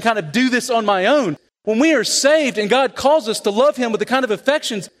saved and I can kind of do this on my own. When we are saved and God calls us to love Him with the kind of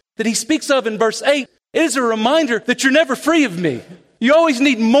affections that He speaks of in verse 8, it is a reminder that you're never free of me. You always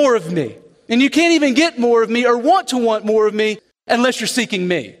need more of me. And you can't even get more of me or want more of me unless you're seeking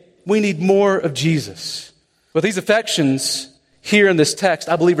me. We need more of Jesus. But these affections here in this text,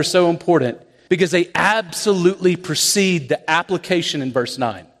 I believe, are so important because they absolutely precede the application in verse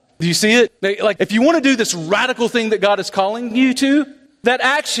 9. Do you see it? Like, if you want to do this radical thing that God is calling you to, that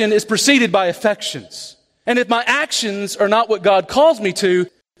action is preceded by affections. And if my actions are not what God calls me to,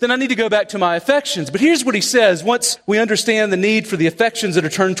 then I need to go back to my affections. But here's what he says once we understand the need for the affections that are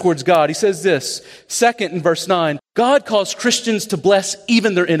turned towards God. He says this, second in verse 9, God calls Christians to bless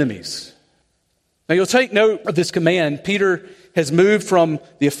even their enemies. Now you'll take note of this command. Peter has moved from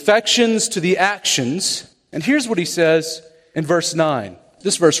the affections to the actions. And here's what he says in verse 9.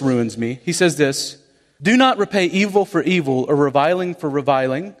 This verse ruins me. He says this, do not repay evil for evil or reviling for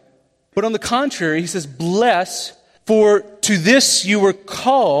reviling. But on the contrary, he says, bless, for to this you were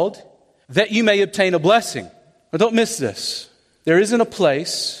called, that you may obtain a blessing. Now don't miss this. There isn't a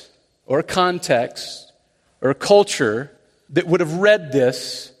place or a context or a culture that would have read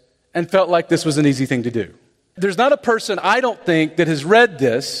this and felt like this was an easy thing to do. There's not a person, I don't think, that has read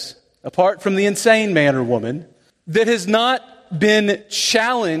this, apart from the insane man or woman, that has not been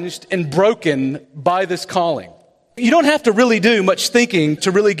challenged and broken by this calling. You don't have to really do much thinking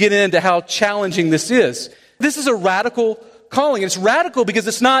to really get into how challenging this is. This is a radical calling. It's radical because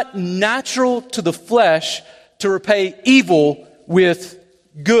it's not natural to the flesh to repay evil with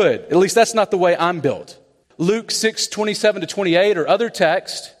good. At least that's not the way I'm built. Luke 6:27-28 or other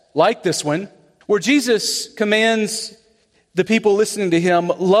texts like this one, where Jesus commands the people listening to him,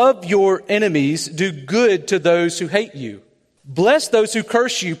 love your enemies, do good to those who hate you. Bless those who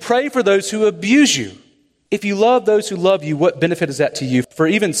curse you, pray for those who abuse you. If you love those who love you, what benefit is that to you? For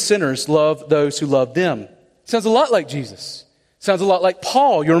even sinners love those who love them. Sounds a lot like Jesus. Sounds a lot like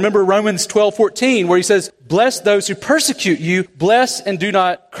Paul. You remember Romans 12:14, where he says, bless those who persecute you, bless and do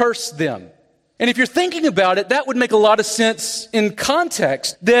not curse them. And if you're thinking about it, that would make a lot of sense in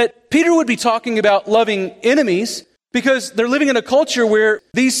context, that Peter would be talking about loving enemies because they're living in a culture where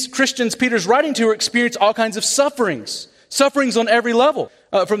these Christians Peter's writing to experience all kinds of sufferings on every level,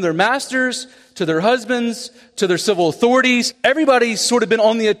 from their masters to their husbands to their civil authorities. Everybody's sort of been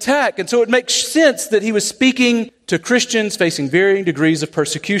on the attack. And so it makes sense that he was speaking to Christians facing varying degrees of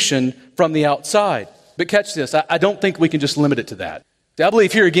persecution from the outside. But catch this, I don't think we can just limit it to that. I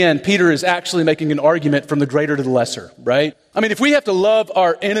believe here again, Peter is actually making an argument from the greater to the lesser, right? I mean, if we have to love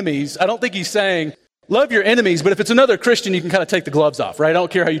our enemies, I don't think he's saying, love your enemies, but if it's another Christian, you can kind of take the gloves off, right? I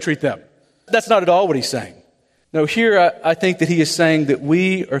don't care how you treat them. That's not at all what he's saying. No, here I think that he is saying that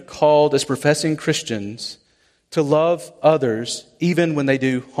we are called as professing Christians to love others even when they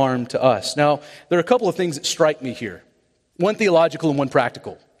do harm to us. Now, there are a couple of things that strike me here. One theological and one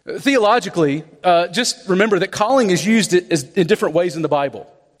practical. Theologically, just remember that calling is used in different ways in the Bible.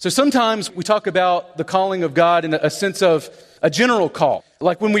 So sometimes we talk about the calling of God in a sense of a general call.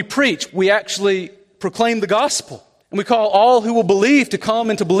 Like when we preach, we actually proclaim the gospel. And we call all who will believe to come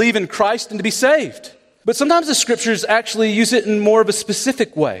and to believe in Christ and to be saved. But sometimes the scriptures actually use it in more of a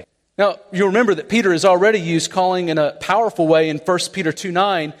specific way. Now, you'll remember that Peter has already used calling in a powerful way in 1 Peter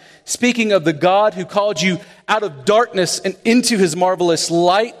 2:9, speaking of the God who called you out of darkness and into his marvelous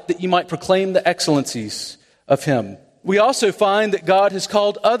light, that you might proclaim the excellencies of him. We also find that God has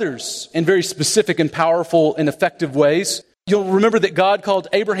called others in very specific and powerful and effective ways. You'll remember that God called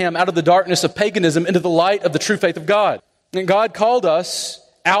Abraham out of the darkness of paganism into the light of the true faith of God. And God called us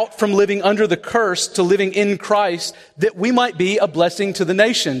out from living under the curse to living in Christ, that we might be a blessing to the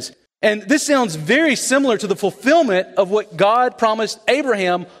nations. And this sounds very similar to the fulfillment of what God promised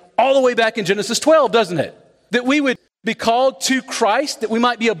Abraham all the way back in Genesis 12, doesn't it? That we would be called to Christ, that we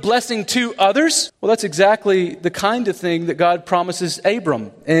might be a blessing to others. Well, that's exactly the kind of thing that God promises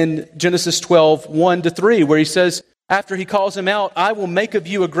Abram in Genesis 12, 1-3, where he says, after he calls him out, I will make of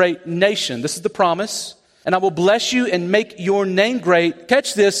you a great nation. This is the promise. And I will bless you and make your name great.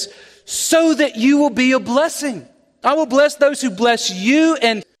 Catch this, so that you will be a blessing. I will bless those who bless you,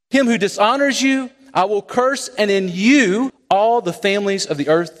 and him who dishonors you, I will curse, and in you all the families of the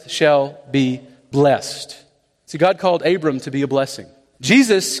earth shall be blessed. See, God called Abram to be a blessing.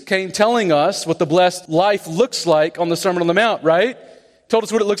 Jesus came telling us what the blessed life looks like on the Sermon on the Mount, right? Told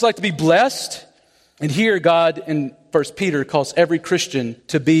us what it looks like to be blessed. And here God in 1 Peter calls every Christian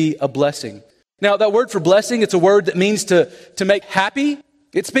to be a blessing. Now, that word for blessing, it's a word that means to make happy.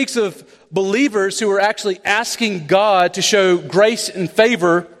 It speaks of believers who are actually asking God to show grace and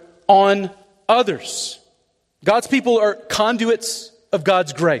favor on others. God's people are conduits of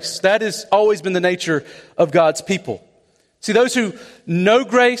God's grace. That has always been the nature of God's people. See, those who know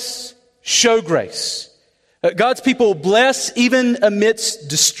grace, show grace. God's people bless even amidst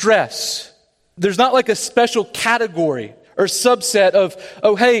distress. There's not like a special category or subset of,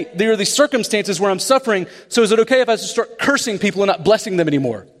 oh, hey, there are these circumstances where I'm suffering, so is it okay if I just start cursing people and not blessing them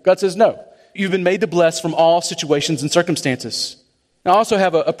anymore? God says, no. You've been made to bless from all situations and circumstances. Now, I also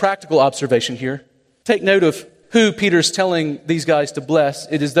have a practical observation here. Take note of who Peter's telling these guys to bless.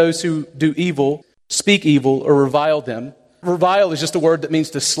 It is those who do evil, speak evil, or revile them. Revile is just a word that means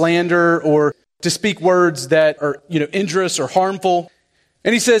to slander or to speak words that are, injurious or harmful.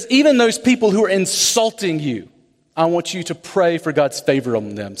 And he says, even those people who are insulting you, I want you to pray for God's favor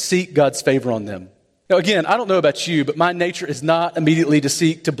on them. Seek God's favor on them. Now, again, I don't know about you, but my nature is not immediately to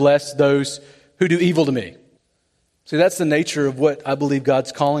seek to bless those who do evil to me. See, that's the nature of what I believe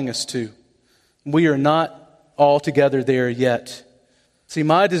God's calling us to. We are not altogether there yet. See,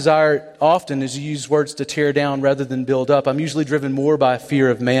 my desire often is to use words to tear down rather than build up. I'm usually driven more by a fear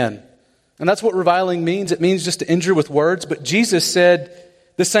of man. And that's what reviling means. It means just to injure with words. But Jesus said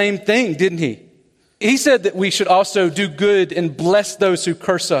the same thing, didn't he? He said that we should also do good and bless those who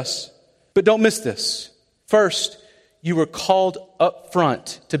curse us. But don't miss this. First, you were called up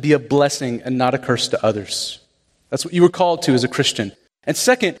front to be a blessing and not a curse to others. That's what you were called to as a Christian. And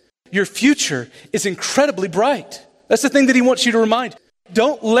second, your future is incredibly bright. That's the thing that he wants you to remind.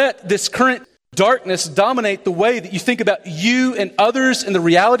 Don't let this current darkness dominate the way that you think about you and others and the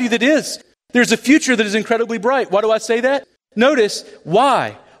reality that is. There's a future that is incredibly bright. Why do I say that? Notice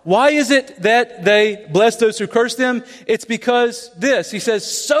why. Why is it that they bless those who curse them? It's because this. He says,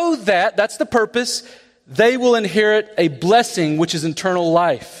 so that, that's the purpose, they will inherit a blessing which is eternal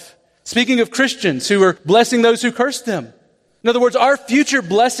life. Speaking of Christians who are blessing those who curse them. In other words, our future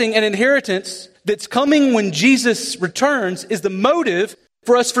blessing and inheritance that's coming when Jesus returns is the motive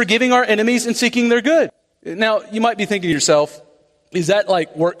for us forgiving our enemies and seeking their good. Now, you might be thinking to yourself, is that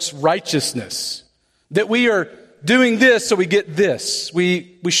like works righteousness? That we are doing this so we get this.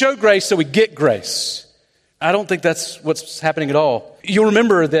 We show grace so we get grace. I don't think that's what's happening at all. You'll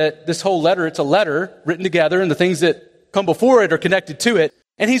remember that this whole letter, it's a letter written together and the things that come before it are connected to it.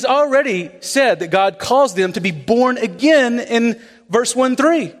 And he's already said that God calls them to be born again in verse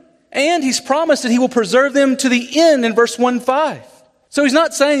 1:3. And he's promised that he will preserve them to the end in verse 1:5. So he's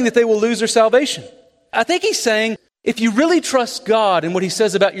not saying that they will lose their salvation. I think he's saying if you really trust God and what he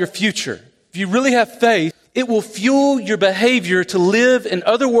says about your future, if you really have faith, it will fuel your behavior to live in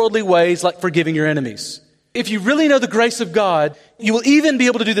otherworldly ways like forgiving your enemies. If you really know the grace of God, you will even be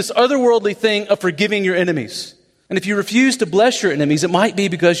able to do this otherworldly thing of forgiving your enemies. And if you refuse to bless your enemies, it might be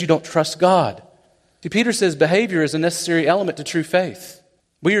because you don't trust God. See, Peter says behavior is a necessary element to true faith.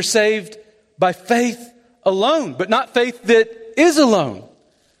 We are saved by faith alone, but not faith that is alone.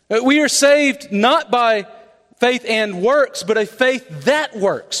 We are saved not by faith and works, but a faith that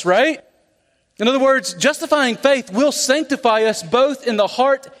works, right? In other words, justifying faith will sanctify us both in the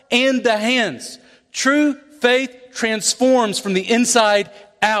heart and the hands. True faith transforms from the inside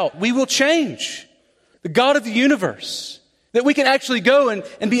out. We will change. The God of the universe, that we can actually go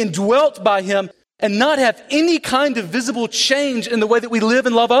and be indwelt by him and not have any kind of visible change in the way that we live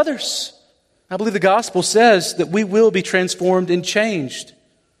and love others. I believe the gospel says that we will be transformed and changed,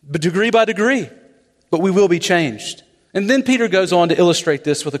 but degree by degree, but we will be changed. And then Peter goes on to illustrate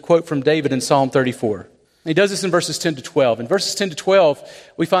this with a quote from David in Psalm 34. He does this in verses 10 to 12. In verses 10 to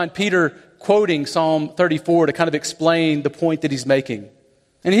 12, we find Peter quoting Psalm 34 to kind of explain the point that he's making.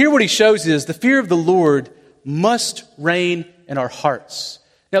 And here what he shows is the fear of the Lord must reign in our hearts.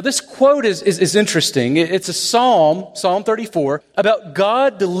 Now, this quote is interesting. It's a psalm, Psalm 34, about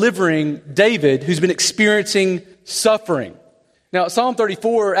God delivering David, who's been experiencing suffering. Now, Psalm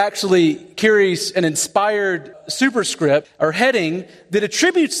 34 actually carries an inspired superscript or heading that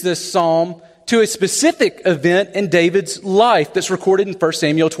attributes this psalm to a specific event in David's life that's recorded in 1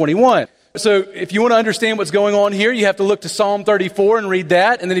 Samuel 21. So if you want to understand what's going on here, you have to look to Psalm 34 and read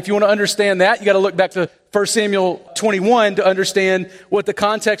that. And then if you want to understand that, you got to look back to 1 Samuel 21 to understand what the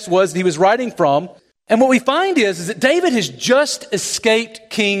context was that he was writing from. And what we find is that David has just escaped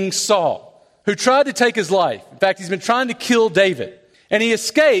King Saul, who tried to take his life. In fact, he's been trying to kill David. And he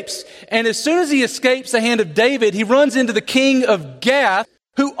escapes. And as soon as he escapes the hand of David, he runs into the king of Gath,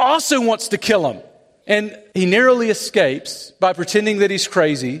 who also wants to kill him. And he narrowly escapes by pretending that he's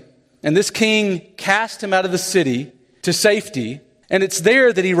crazy. And this king cast him out of the city to safety. And it's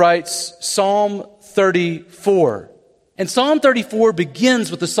there that he writes Psalm 34. And Psalm 34 begins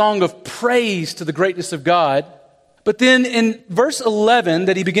with a song of praise to the greatness of God. But then in verse 11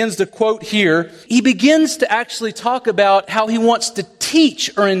 that he begins to quote here, he begins to actually talk about how he wants to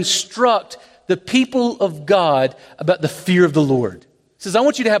teach or instruct the people of God about the fear of the Lord. He says, I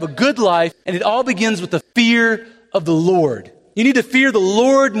want you to have a good life, and it all begins with the fear of the Lord. You need to fear the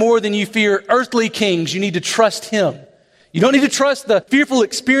Lord more than you fear earthly kings. You need to trust Him. You don't need to trust the fearful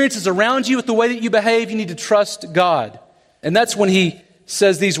experiences around you with the way that you behave. You need to trust God. And that's when he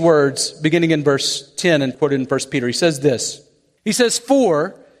says these words, beginning in verse 10 and quoted in 1 Peter. He says this. He says,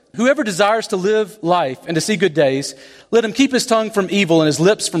 for whoever desires to live life and to see good days, let him keep his tongue from evil and his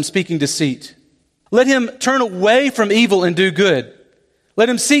lips from speaking deceit. Let him turn away from evil and do good. Let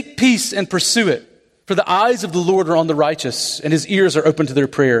him seek peace and pursue it. For the eyes of the Lord are on the righteous, and His ears are open to their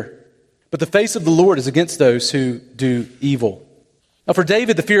prayer. But the face of the Lord is against those who do evil. Now for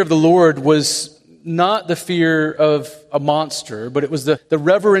David, the fear of the Lord was not the fear of a monster, but it was the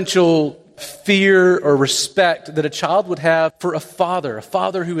reverential fear or respect that a child would have for a father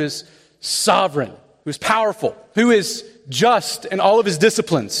who is sovereign, who is powerful, who is just in all of his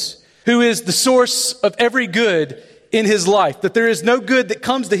disciplines, who is the source of every good in his life, that there is no good that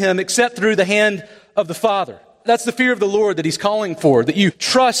comes to him except through the hand of the Father. That's the fear of the Lord that he's calling for, that you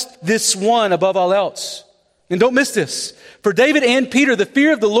trust this one above all else. And don't miss this. For David and Peter, the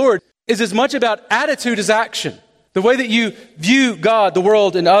fear of the Lord is as much about attitude as action. The way that you view God, the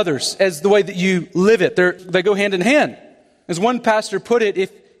world, and others as the way that you live it. They go hand in hand. As one pastor put it,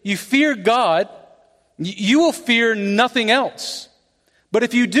 if you fear God, you will fear nothing else. But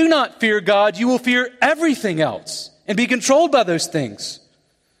if you do not fear God, you will fear everything else and be controlled by those things.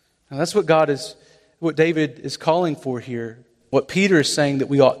 Now that's what David is calling for here, what Peter is saying that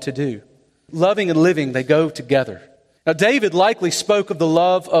we ought to do. Loving and living, they go together. Now, David likely spoke of the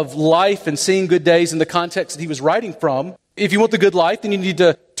love of life and seeing good days in the context that he was writing from. If you want the good life, then you need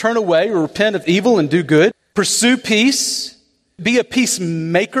to turn away or repent of evil and do good. Pursue peace. Be a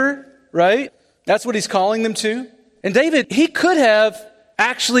peacemaker, right? That's what he's calling them to. And David, he could have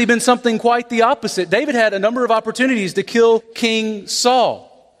actually been something quite the opposite. David had a number of opportunities to kill King Saul.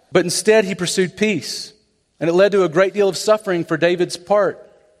 But instead, he pursued peace. And it led to a great deal of suffering for David's part.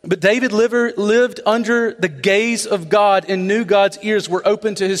 But David lived under the gaze of God and knew God's ears were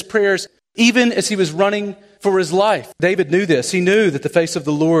open to his prayers, even as he was running for his life. David knew this. He knew that the face of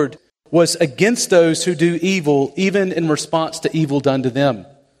the Lord was against those who do evil, even in response to evil done to them.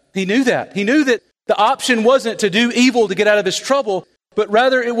 He knew that. He knew that the option wasn't to do evil to get out of his trouble, but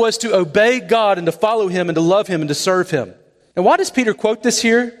rather it was to obey God and to follow Him and to love Him and to serve Him. And why does Peter quote this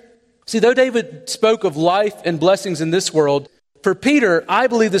here? See, though David spoke of life and blessings in this world, for Peter, I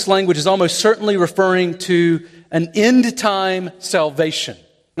believe this language is almost certainly referring to an end-time salvation.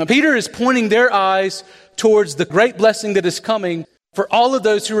 Now, Peter is pointing their eyes towards the great blessing that is coming for all of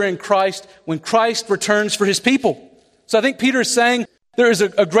those who are in Christ when Christ returns for His people. So I think Peter is saying there is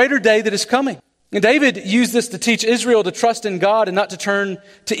a greater day that is coming. And David used this to teach Israel to trust in God and not to turn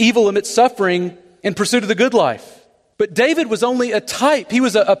to evil amidst suffering in pursuit of the good life. But David was only a type. He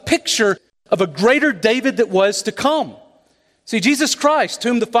was a picture of a greater David that was to come. See, Jesus Christ,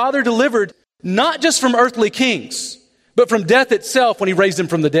 whom the Father delivered not just from earthly kings, but from death itself when He raised Him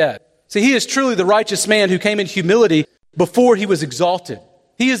from the dead. See, He is truly the righteous man who came in humility before He was exalted.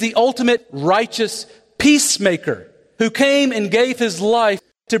 He is the ultimate righteous peacemaker who came and gave His life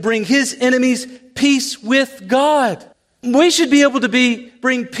to bring His enemies peace with God. We should be able to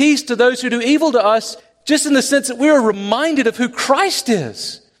bring peace to those who do evil to us, just in the sense that we are reminded of who Christ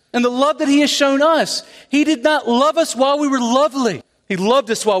is and the love that He has shown us. He did not love us while we were lovely. He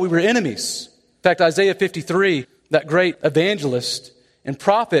loved us while we were enemies. In fact, Isaiah 53, that great evangelist and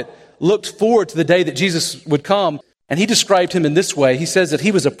prophet, looked forward to the day that Jesus would come. And he described him in this way. He says that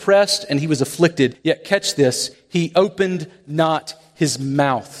he was oppressed and he was afflicted. Yet catch this, he opened not his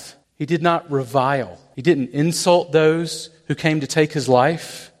mouth. He did not revile. He didn't insult those who came to take his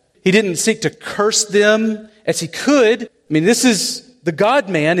life. He didn't seek to curse them as he could. I mean, this is the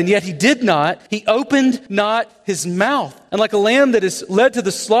God-man, and yet he did not. He opened not his mouth. And like a lamb that is led to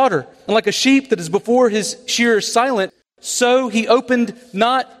the slaughter, and like a sheep that is before his shearer silent, so he opened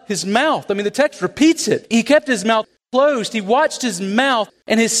not his mouth. I mean, the text repeats it. He kept his mouth closed. He watched his mouth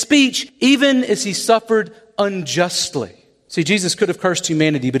and his speech, even as he suffered unjustly. See, Jesus could have cursed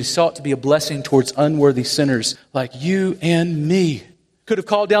humanity, but he sought to be a blessing towards unworthy sinners like you and me. Could have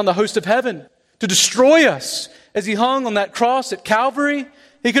called down the host of heaven to destroy us as he hung on that cross at Calvary.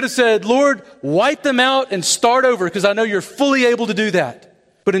 He could have said, Lord, wipe them out and start over because I know you're fully able to do that.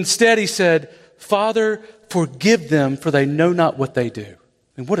 But instead he said, Father, forgive them for they know not what they do.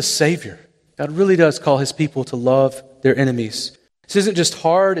 And what a Savior. God really does call his people to love their enemies. This isn't just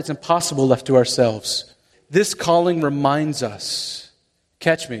hard, it's impossible left to ourselves. This calling reminds us,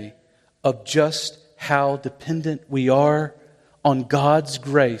 catch me, of just how dependent we are on God's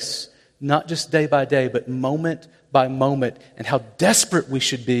grace, not just day by day, but moment by moment, and how desperate we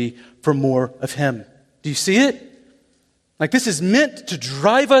should be for more of him. Do you see it? Like this is meant to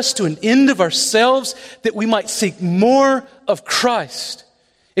drive us to an end of ourselves that we might seek more of Christ.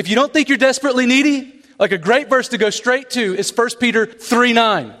 If you don't think you're desperately needy, like a great verse to go straight to is 1 Peter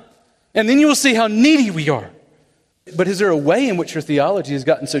 3:9. And then you will see how needy we are. But is there a way in which your theology has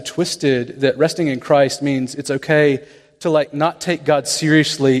gotten so twisted that resting in Christ means it's okay to like not take God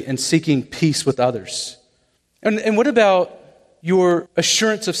seriously and seeking peace with others? And what about your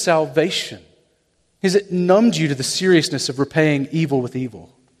assurance of salvation? Has it numbed you to the seriousness of repaying evil with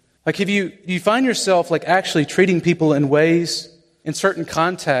evil? Like do you find yourself like actually treating people in ways in certain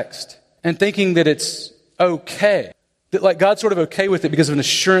context and thinking that it's okay, that like God's sort of okay with it because of an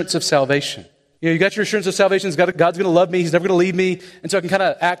assurance of salvation? You know, you got your assurance of salvation. God's going to love me. He's never going to leave me. And so I can kind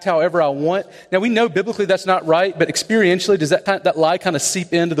of act however I want. Now, we know biblically that's not right, but experientially, does that lie kind of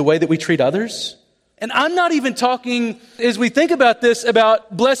seep into the way that we treat others? And I'm not even talking, as we think about this,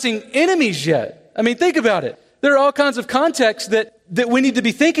 about blessing enemies yet. I mean, think about it. There are all kinds of contexts that we need to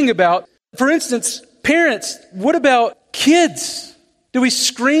be thinking about. For instance, parents, what about kids? Do we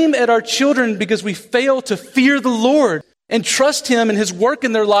scream at our children because we fail to fear the Lord and trust him and his work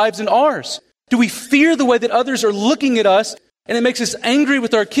in their lives and ours? Do we fear the way that others are looking at us and it makes us angry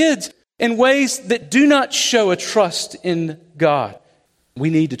with our kids in ways that do not show a trust in God? We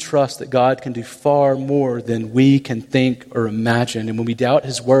need to trust that God can do far more than we can think or imagine. And when we doubt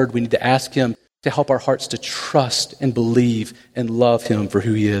his word, we need to ask him to help our hearts to trust and believe and love him for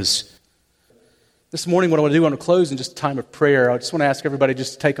who he is. This morning, what I want to close in just a time of prayer. I just want to ask everybody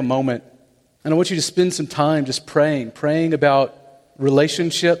just to take a moment. And I want you to spend some time just praying about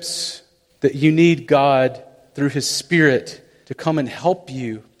relationships, that you need God through his Spirit to come and help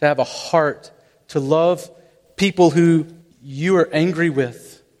you to have a heart to love people who you are angry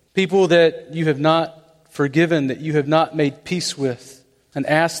with, people that you have not forgiven, that you have not made peace with, and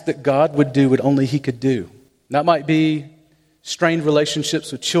ask that God would do what only he could do. That might be strained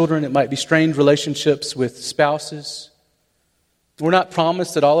relationships with children. It might be strained relationships with spouses. We're not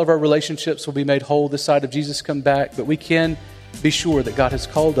promised that all of our relationships will be made whole this side of Jesus come back, but we can be sure that God has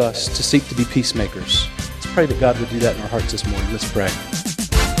called us to seek to be peacemakers. Let's pray that God would do that in our hearts this morning. Let's pray.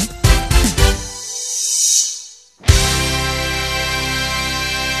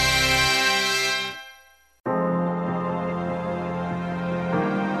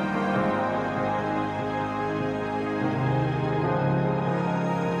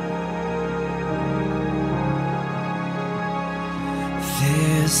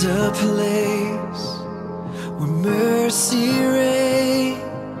 There's a place where mercy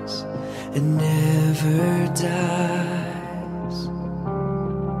reigns and never dies.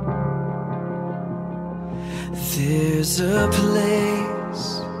 There's a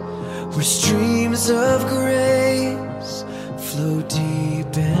place where streams of grace flow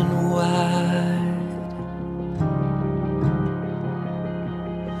deep and wide,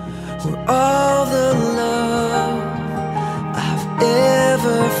 where all the love I've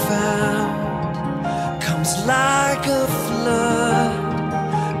ever found comes like a flood,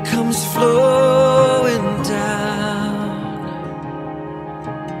 comes flowing down.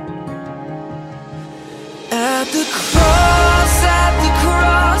 At the cross,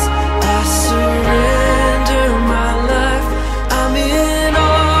 I surrender my life. I'm in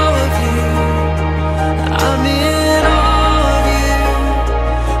all of you. I'm in all of you.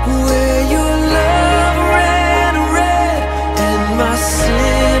 Where your love ran red and my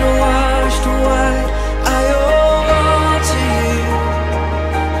sin was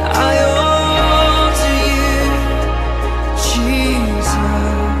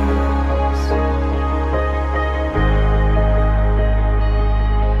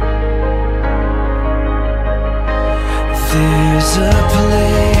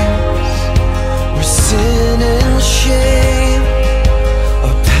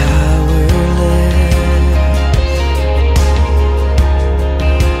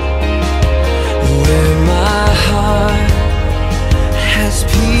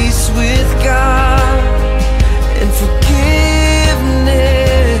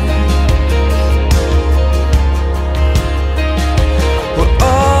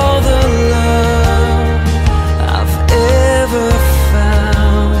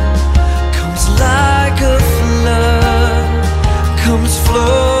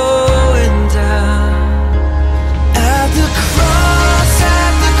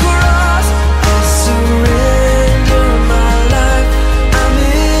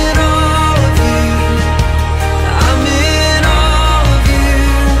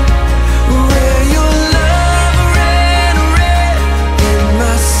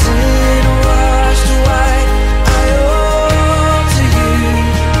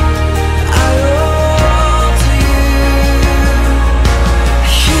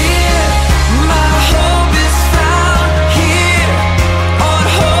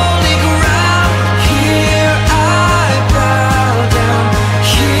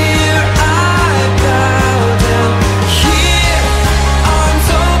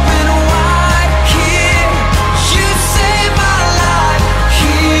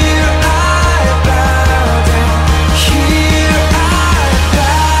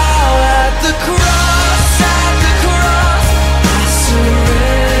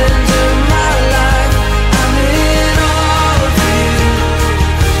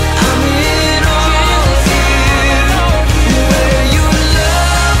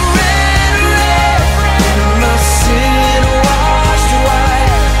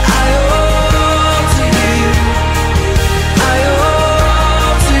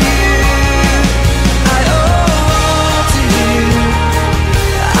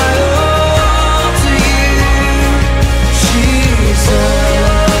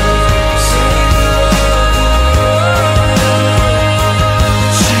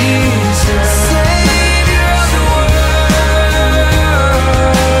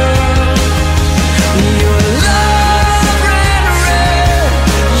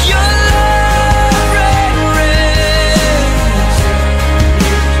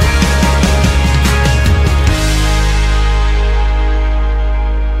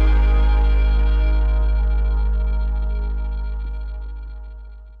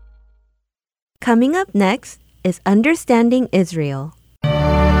Coming up next is Understanding Israel.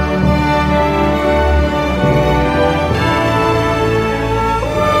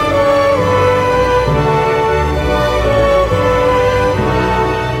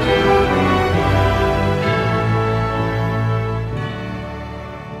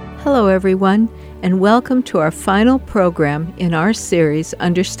 Hello, everyone, and welcome to our final program in our series,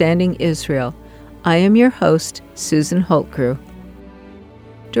 Understanding Israel. I am your host, Susan Holtgrew.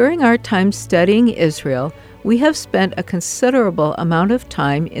 During our time studying Israel, we have spent a considerable amount of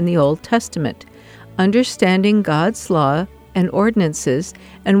time in the Old Testament, understanding God's law and ordinances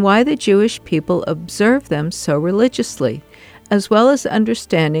and why the Jewish people observe them so religiously, as well as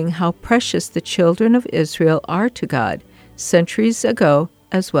understanding how precious the children of Israel are to God, centuries ago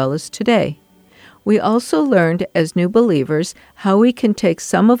as well as today. We also learned as new believers how we can take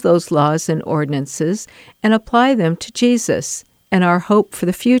some of those laws and ordinances and apply them to Jesus and our hope for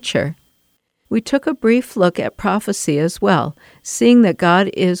the future. We took a brief look at prophecy as well, seeing that God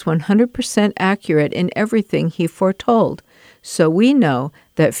is 100% accurate in everything He foretold, so we know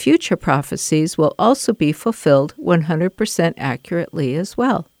that future prophecies will also be fulfilled 100% accurately as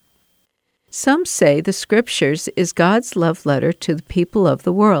well. Some say the Scriptures is God's love letter to the people of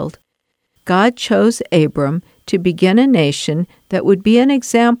the world. God chose Abram to begin a nation that would be an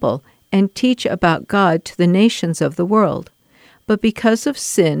example and teach about God to the nations of the world. But because of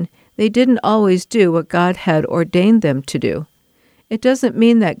sin, they didn't always do what God had ordained them to do. It doesn't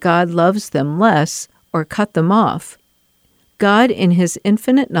mean that God loves them less or cut them off. God, in His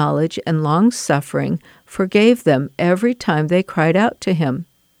infinite knowledge and long-suffering, forgave them every time they cried out to Him.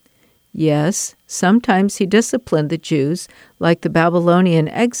 Yes, sometimes He disciplined the Jews, like the Babylonian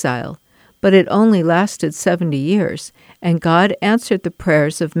exile, but it only lasted 70 years, and God answered the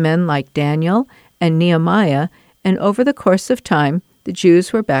prayers of men like Daniel and Nehemiah, and over the course of time, the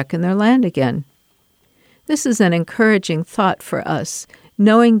Jews were back in their land again. This is an encouraging thought for us,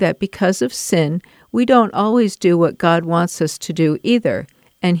 knowing that because of sin, we don't always do what God wants us to do either,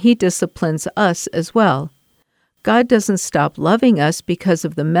 and He disciplines us as well. God doesn't stop loving us because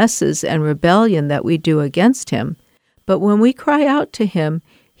of the messes and rebellion that we do against Him, but when we cry out to Him,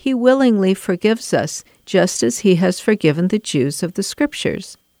 He willingly forgives us, just as He has forgiven the Jews of the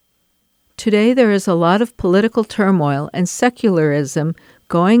Scriptures. Today there is a lot of political turmoil and secularism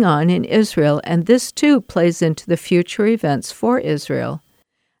going on in Israel, and this too plays into the future events for Israel.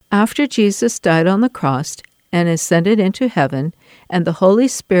 After Jesus died on the cross and ascended into heaven, and the Holy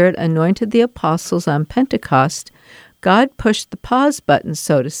Spirit anointed the apostles on Pentecost, God pushed the pause button,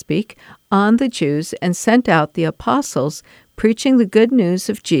 so to speak, on the Jews and sent out the apostles, preaching the good news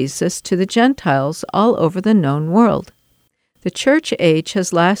of Jesus to the Gentiles all over the known world. The church age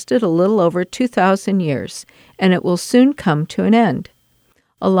has lasted a little over 2,000 years, and it will soon come to an end.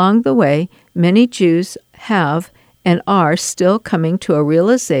 Along the way, many Jews have and are still coming to a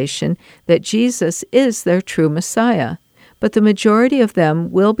realization that Jesus is their true Messiah, but the majority of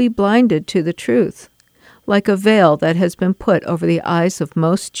them will be blinded to the truth. Like a veil that has been put over the eyes of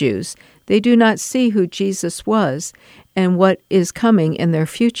most Jews, they do not see who Jesus was and what is coming in their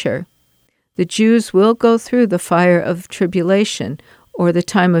future. The Jews will go through the fire of tribulation, or the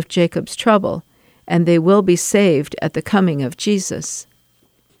time of Jacob's trouble, and they will be saved at the coming of Jesus.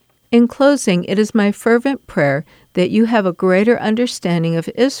 In closing, it is my fervent prayer that you have a greater understanding of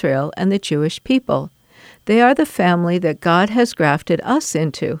Israel and the Jewish people. They are the family that God has grafted us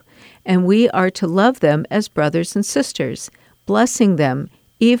into, and we are to love them as brothers and sisters, blessing them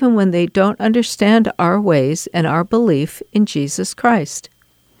even when they don't understand our ways and our belief in Jesus Christ.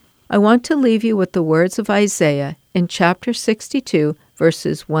 I want to leave you with the words of Isaiah in chapter 62,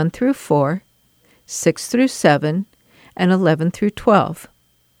 verses 1 through 4, 6 through 7, and 11 through 12.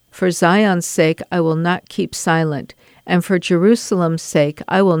 For Zion's sake I will not keep silent, and for Jerusalem's sake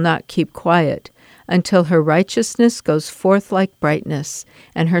I will not keep quiet, until her righteousness goes forth like brightness,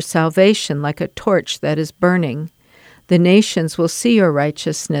 and her salvation like a torch that is burning. The nations will see your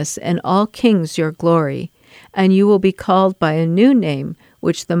righteousness, and all kings your glory, and you will be called by a new name,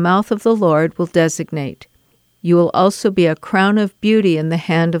 which the mouth of the Lord will designate. You will also be a crown of beauty in the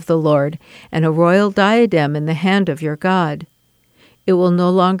hand of the Lord, and a royal diadem in the hand of your God. It will no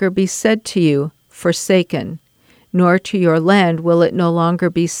longer be said to you, forsaken, nor to your land will it no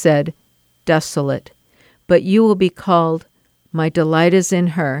longer be said, desolate, but you will be called, my delight is in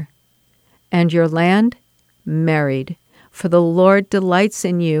her, and your land, married. For the Lord delights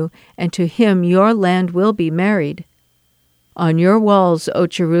in you, and to Him your land will be married. On your walls, O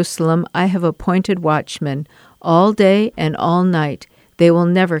Jerusalem, I have appointed watchmen, all day and all night. They will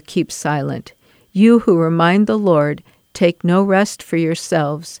never keep silent. You who remind the Lord, Take no rest for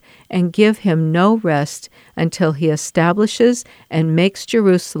yourselves, and give him no rest until he establishes and makes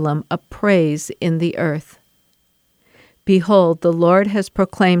Jerusalem a praise in the earth. Behold, the Lord has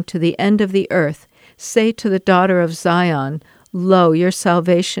proclaimed to the end of the earth, say to the daughter of Zion, Lo, your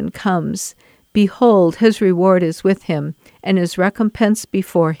salvation comes. Behold, his reward is with him, and his recompense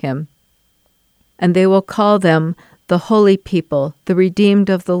before him. And they will call them the holy people, the redeemed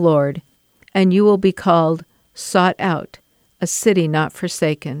of the Lord, and you will be called sought out, a city not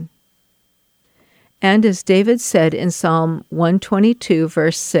forsaken. And as David said in Psalm 122,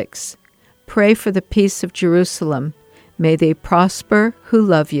 verse 6, Pray for the peace of Jerusalem. May they prosper who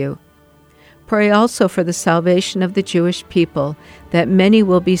love you. Pray also for the salvation of the Jewish people, that many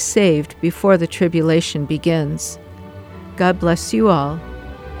will be saved before the tribulation begins. God bless you all,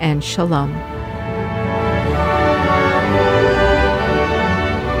 and shalom.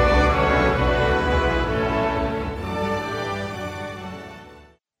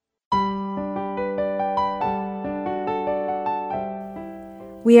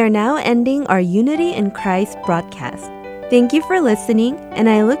 We are now ending our Unity in Christ broadcast. Thank you for listening, and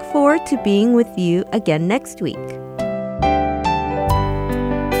I look forward to being with you again next week.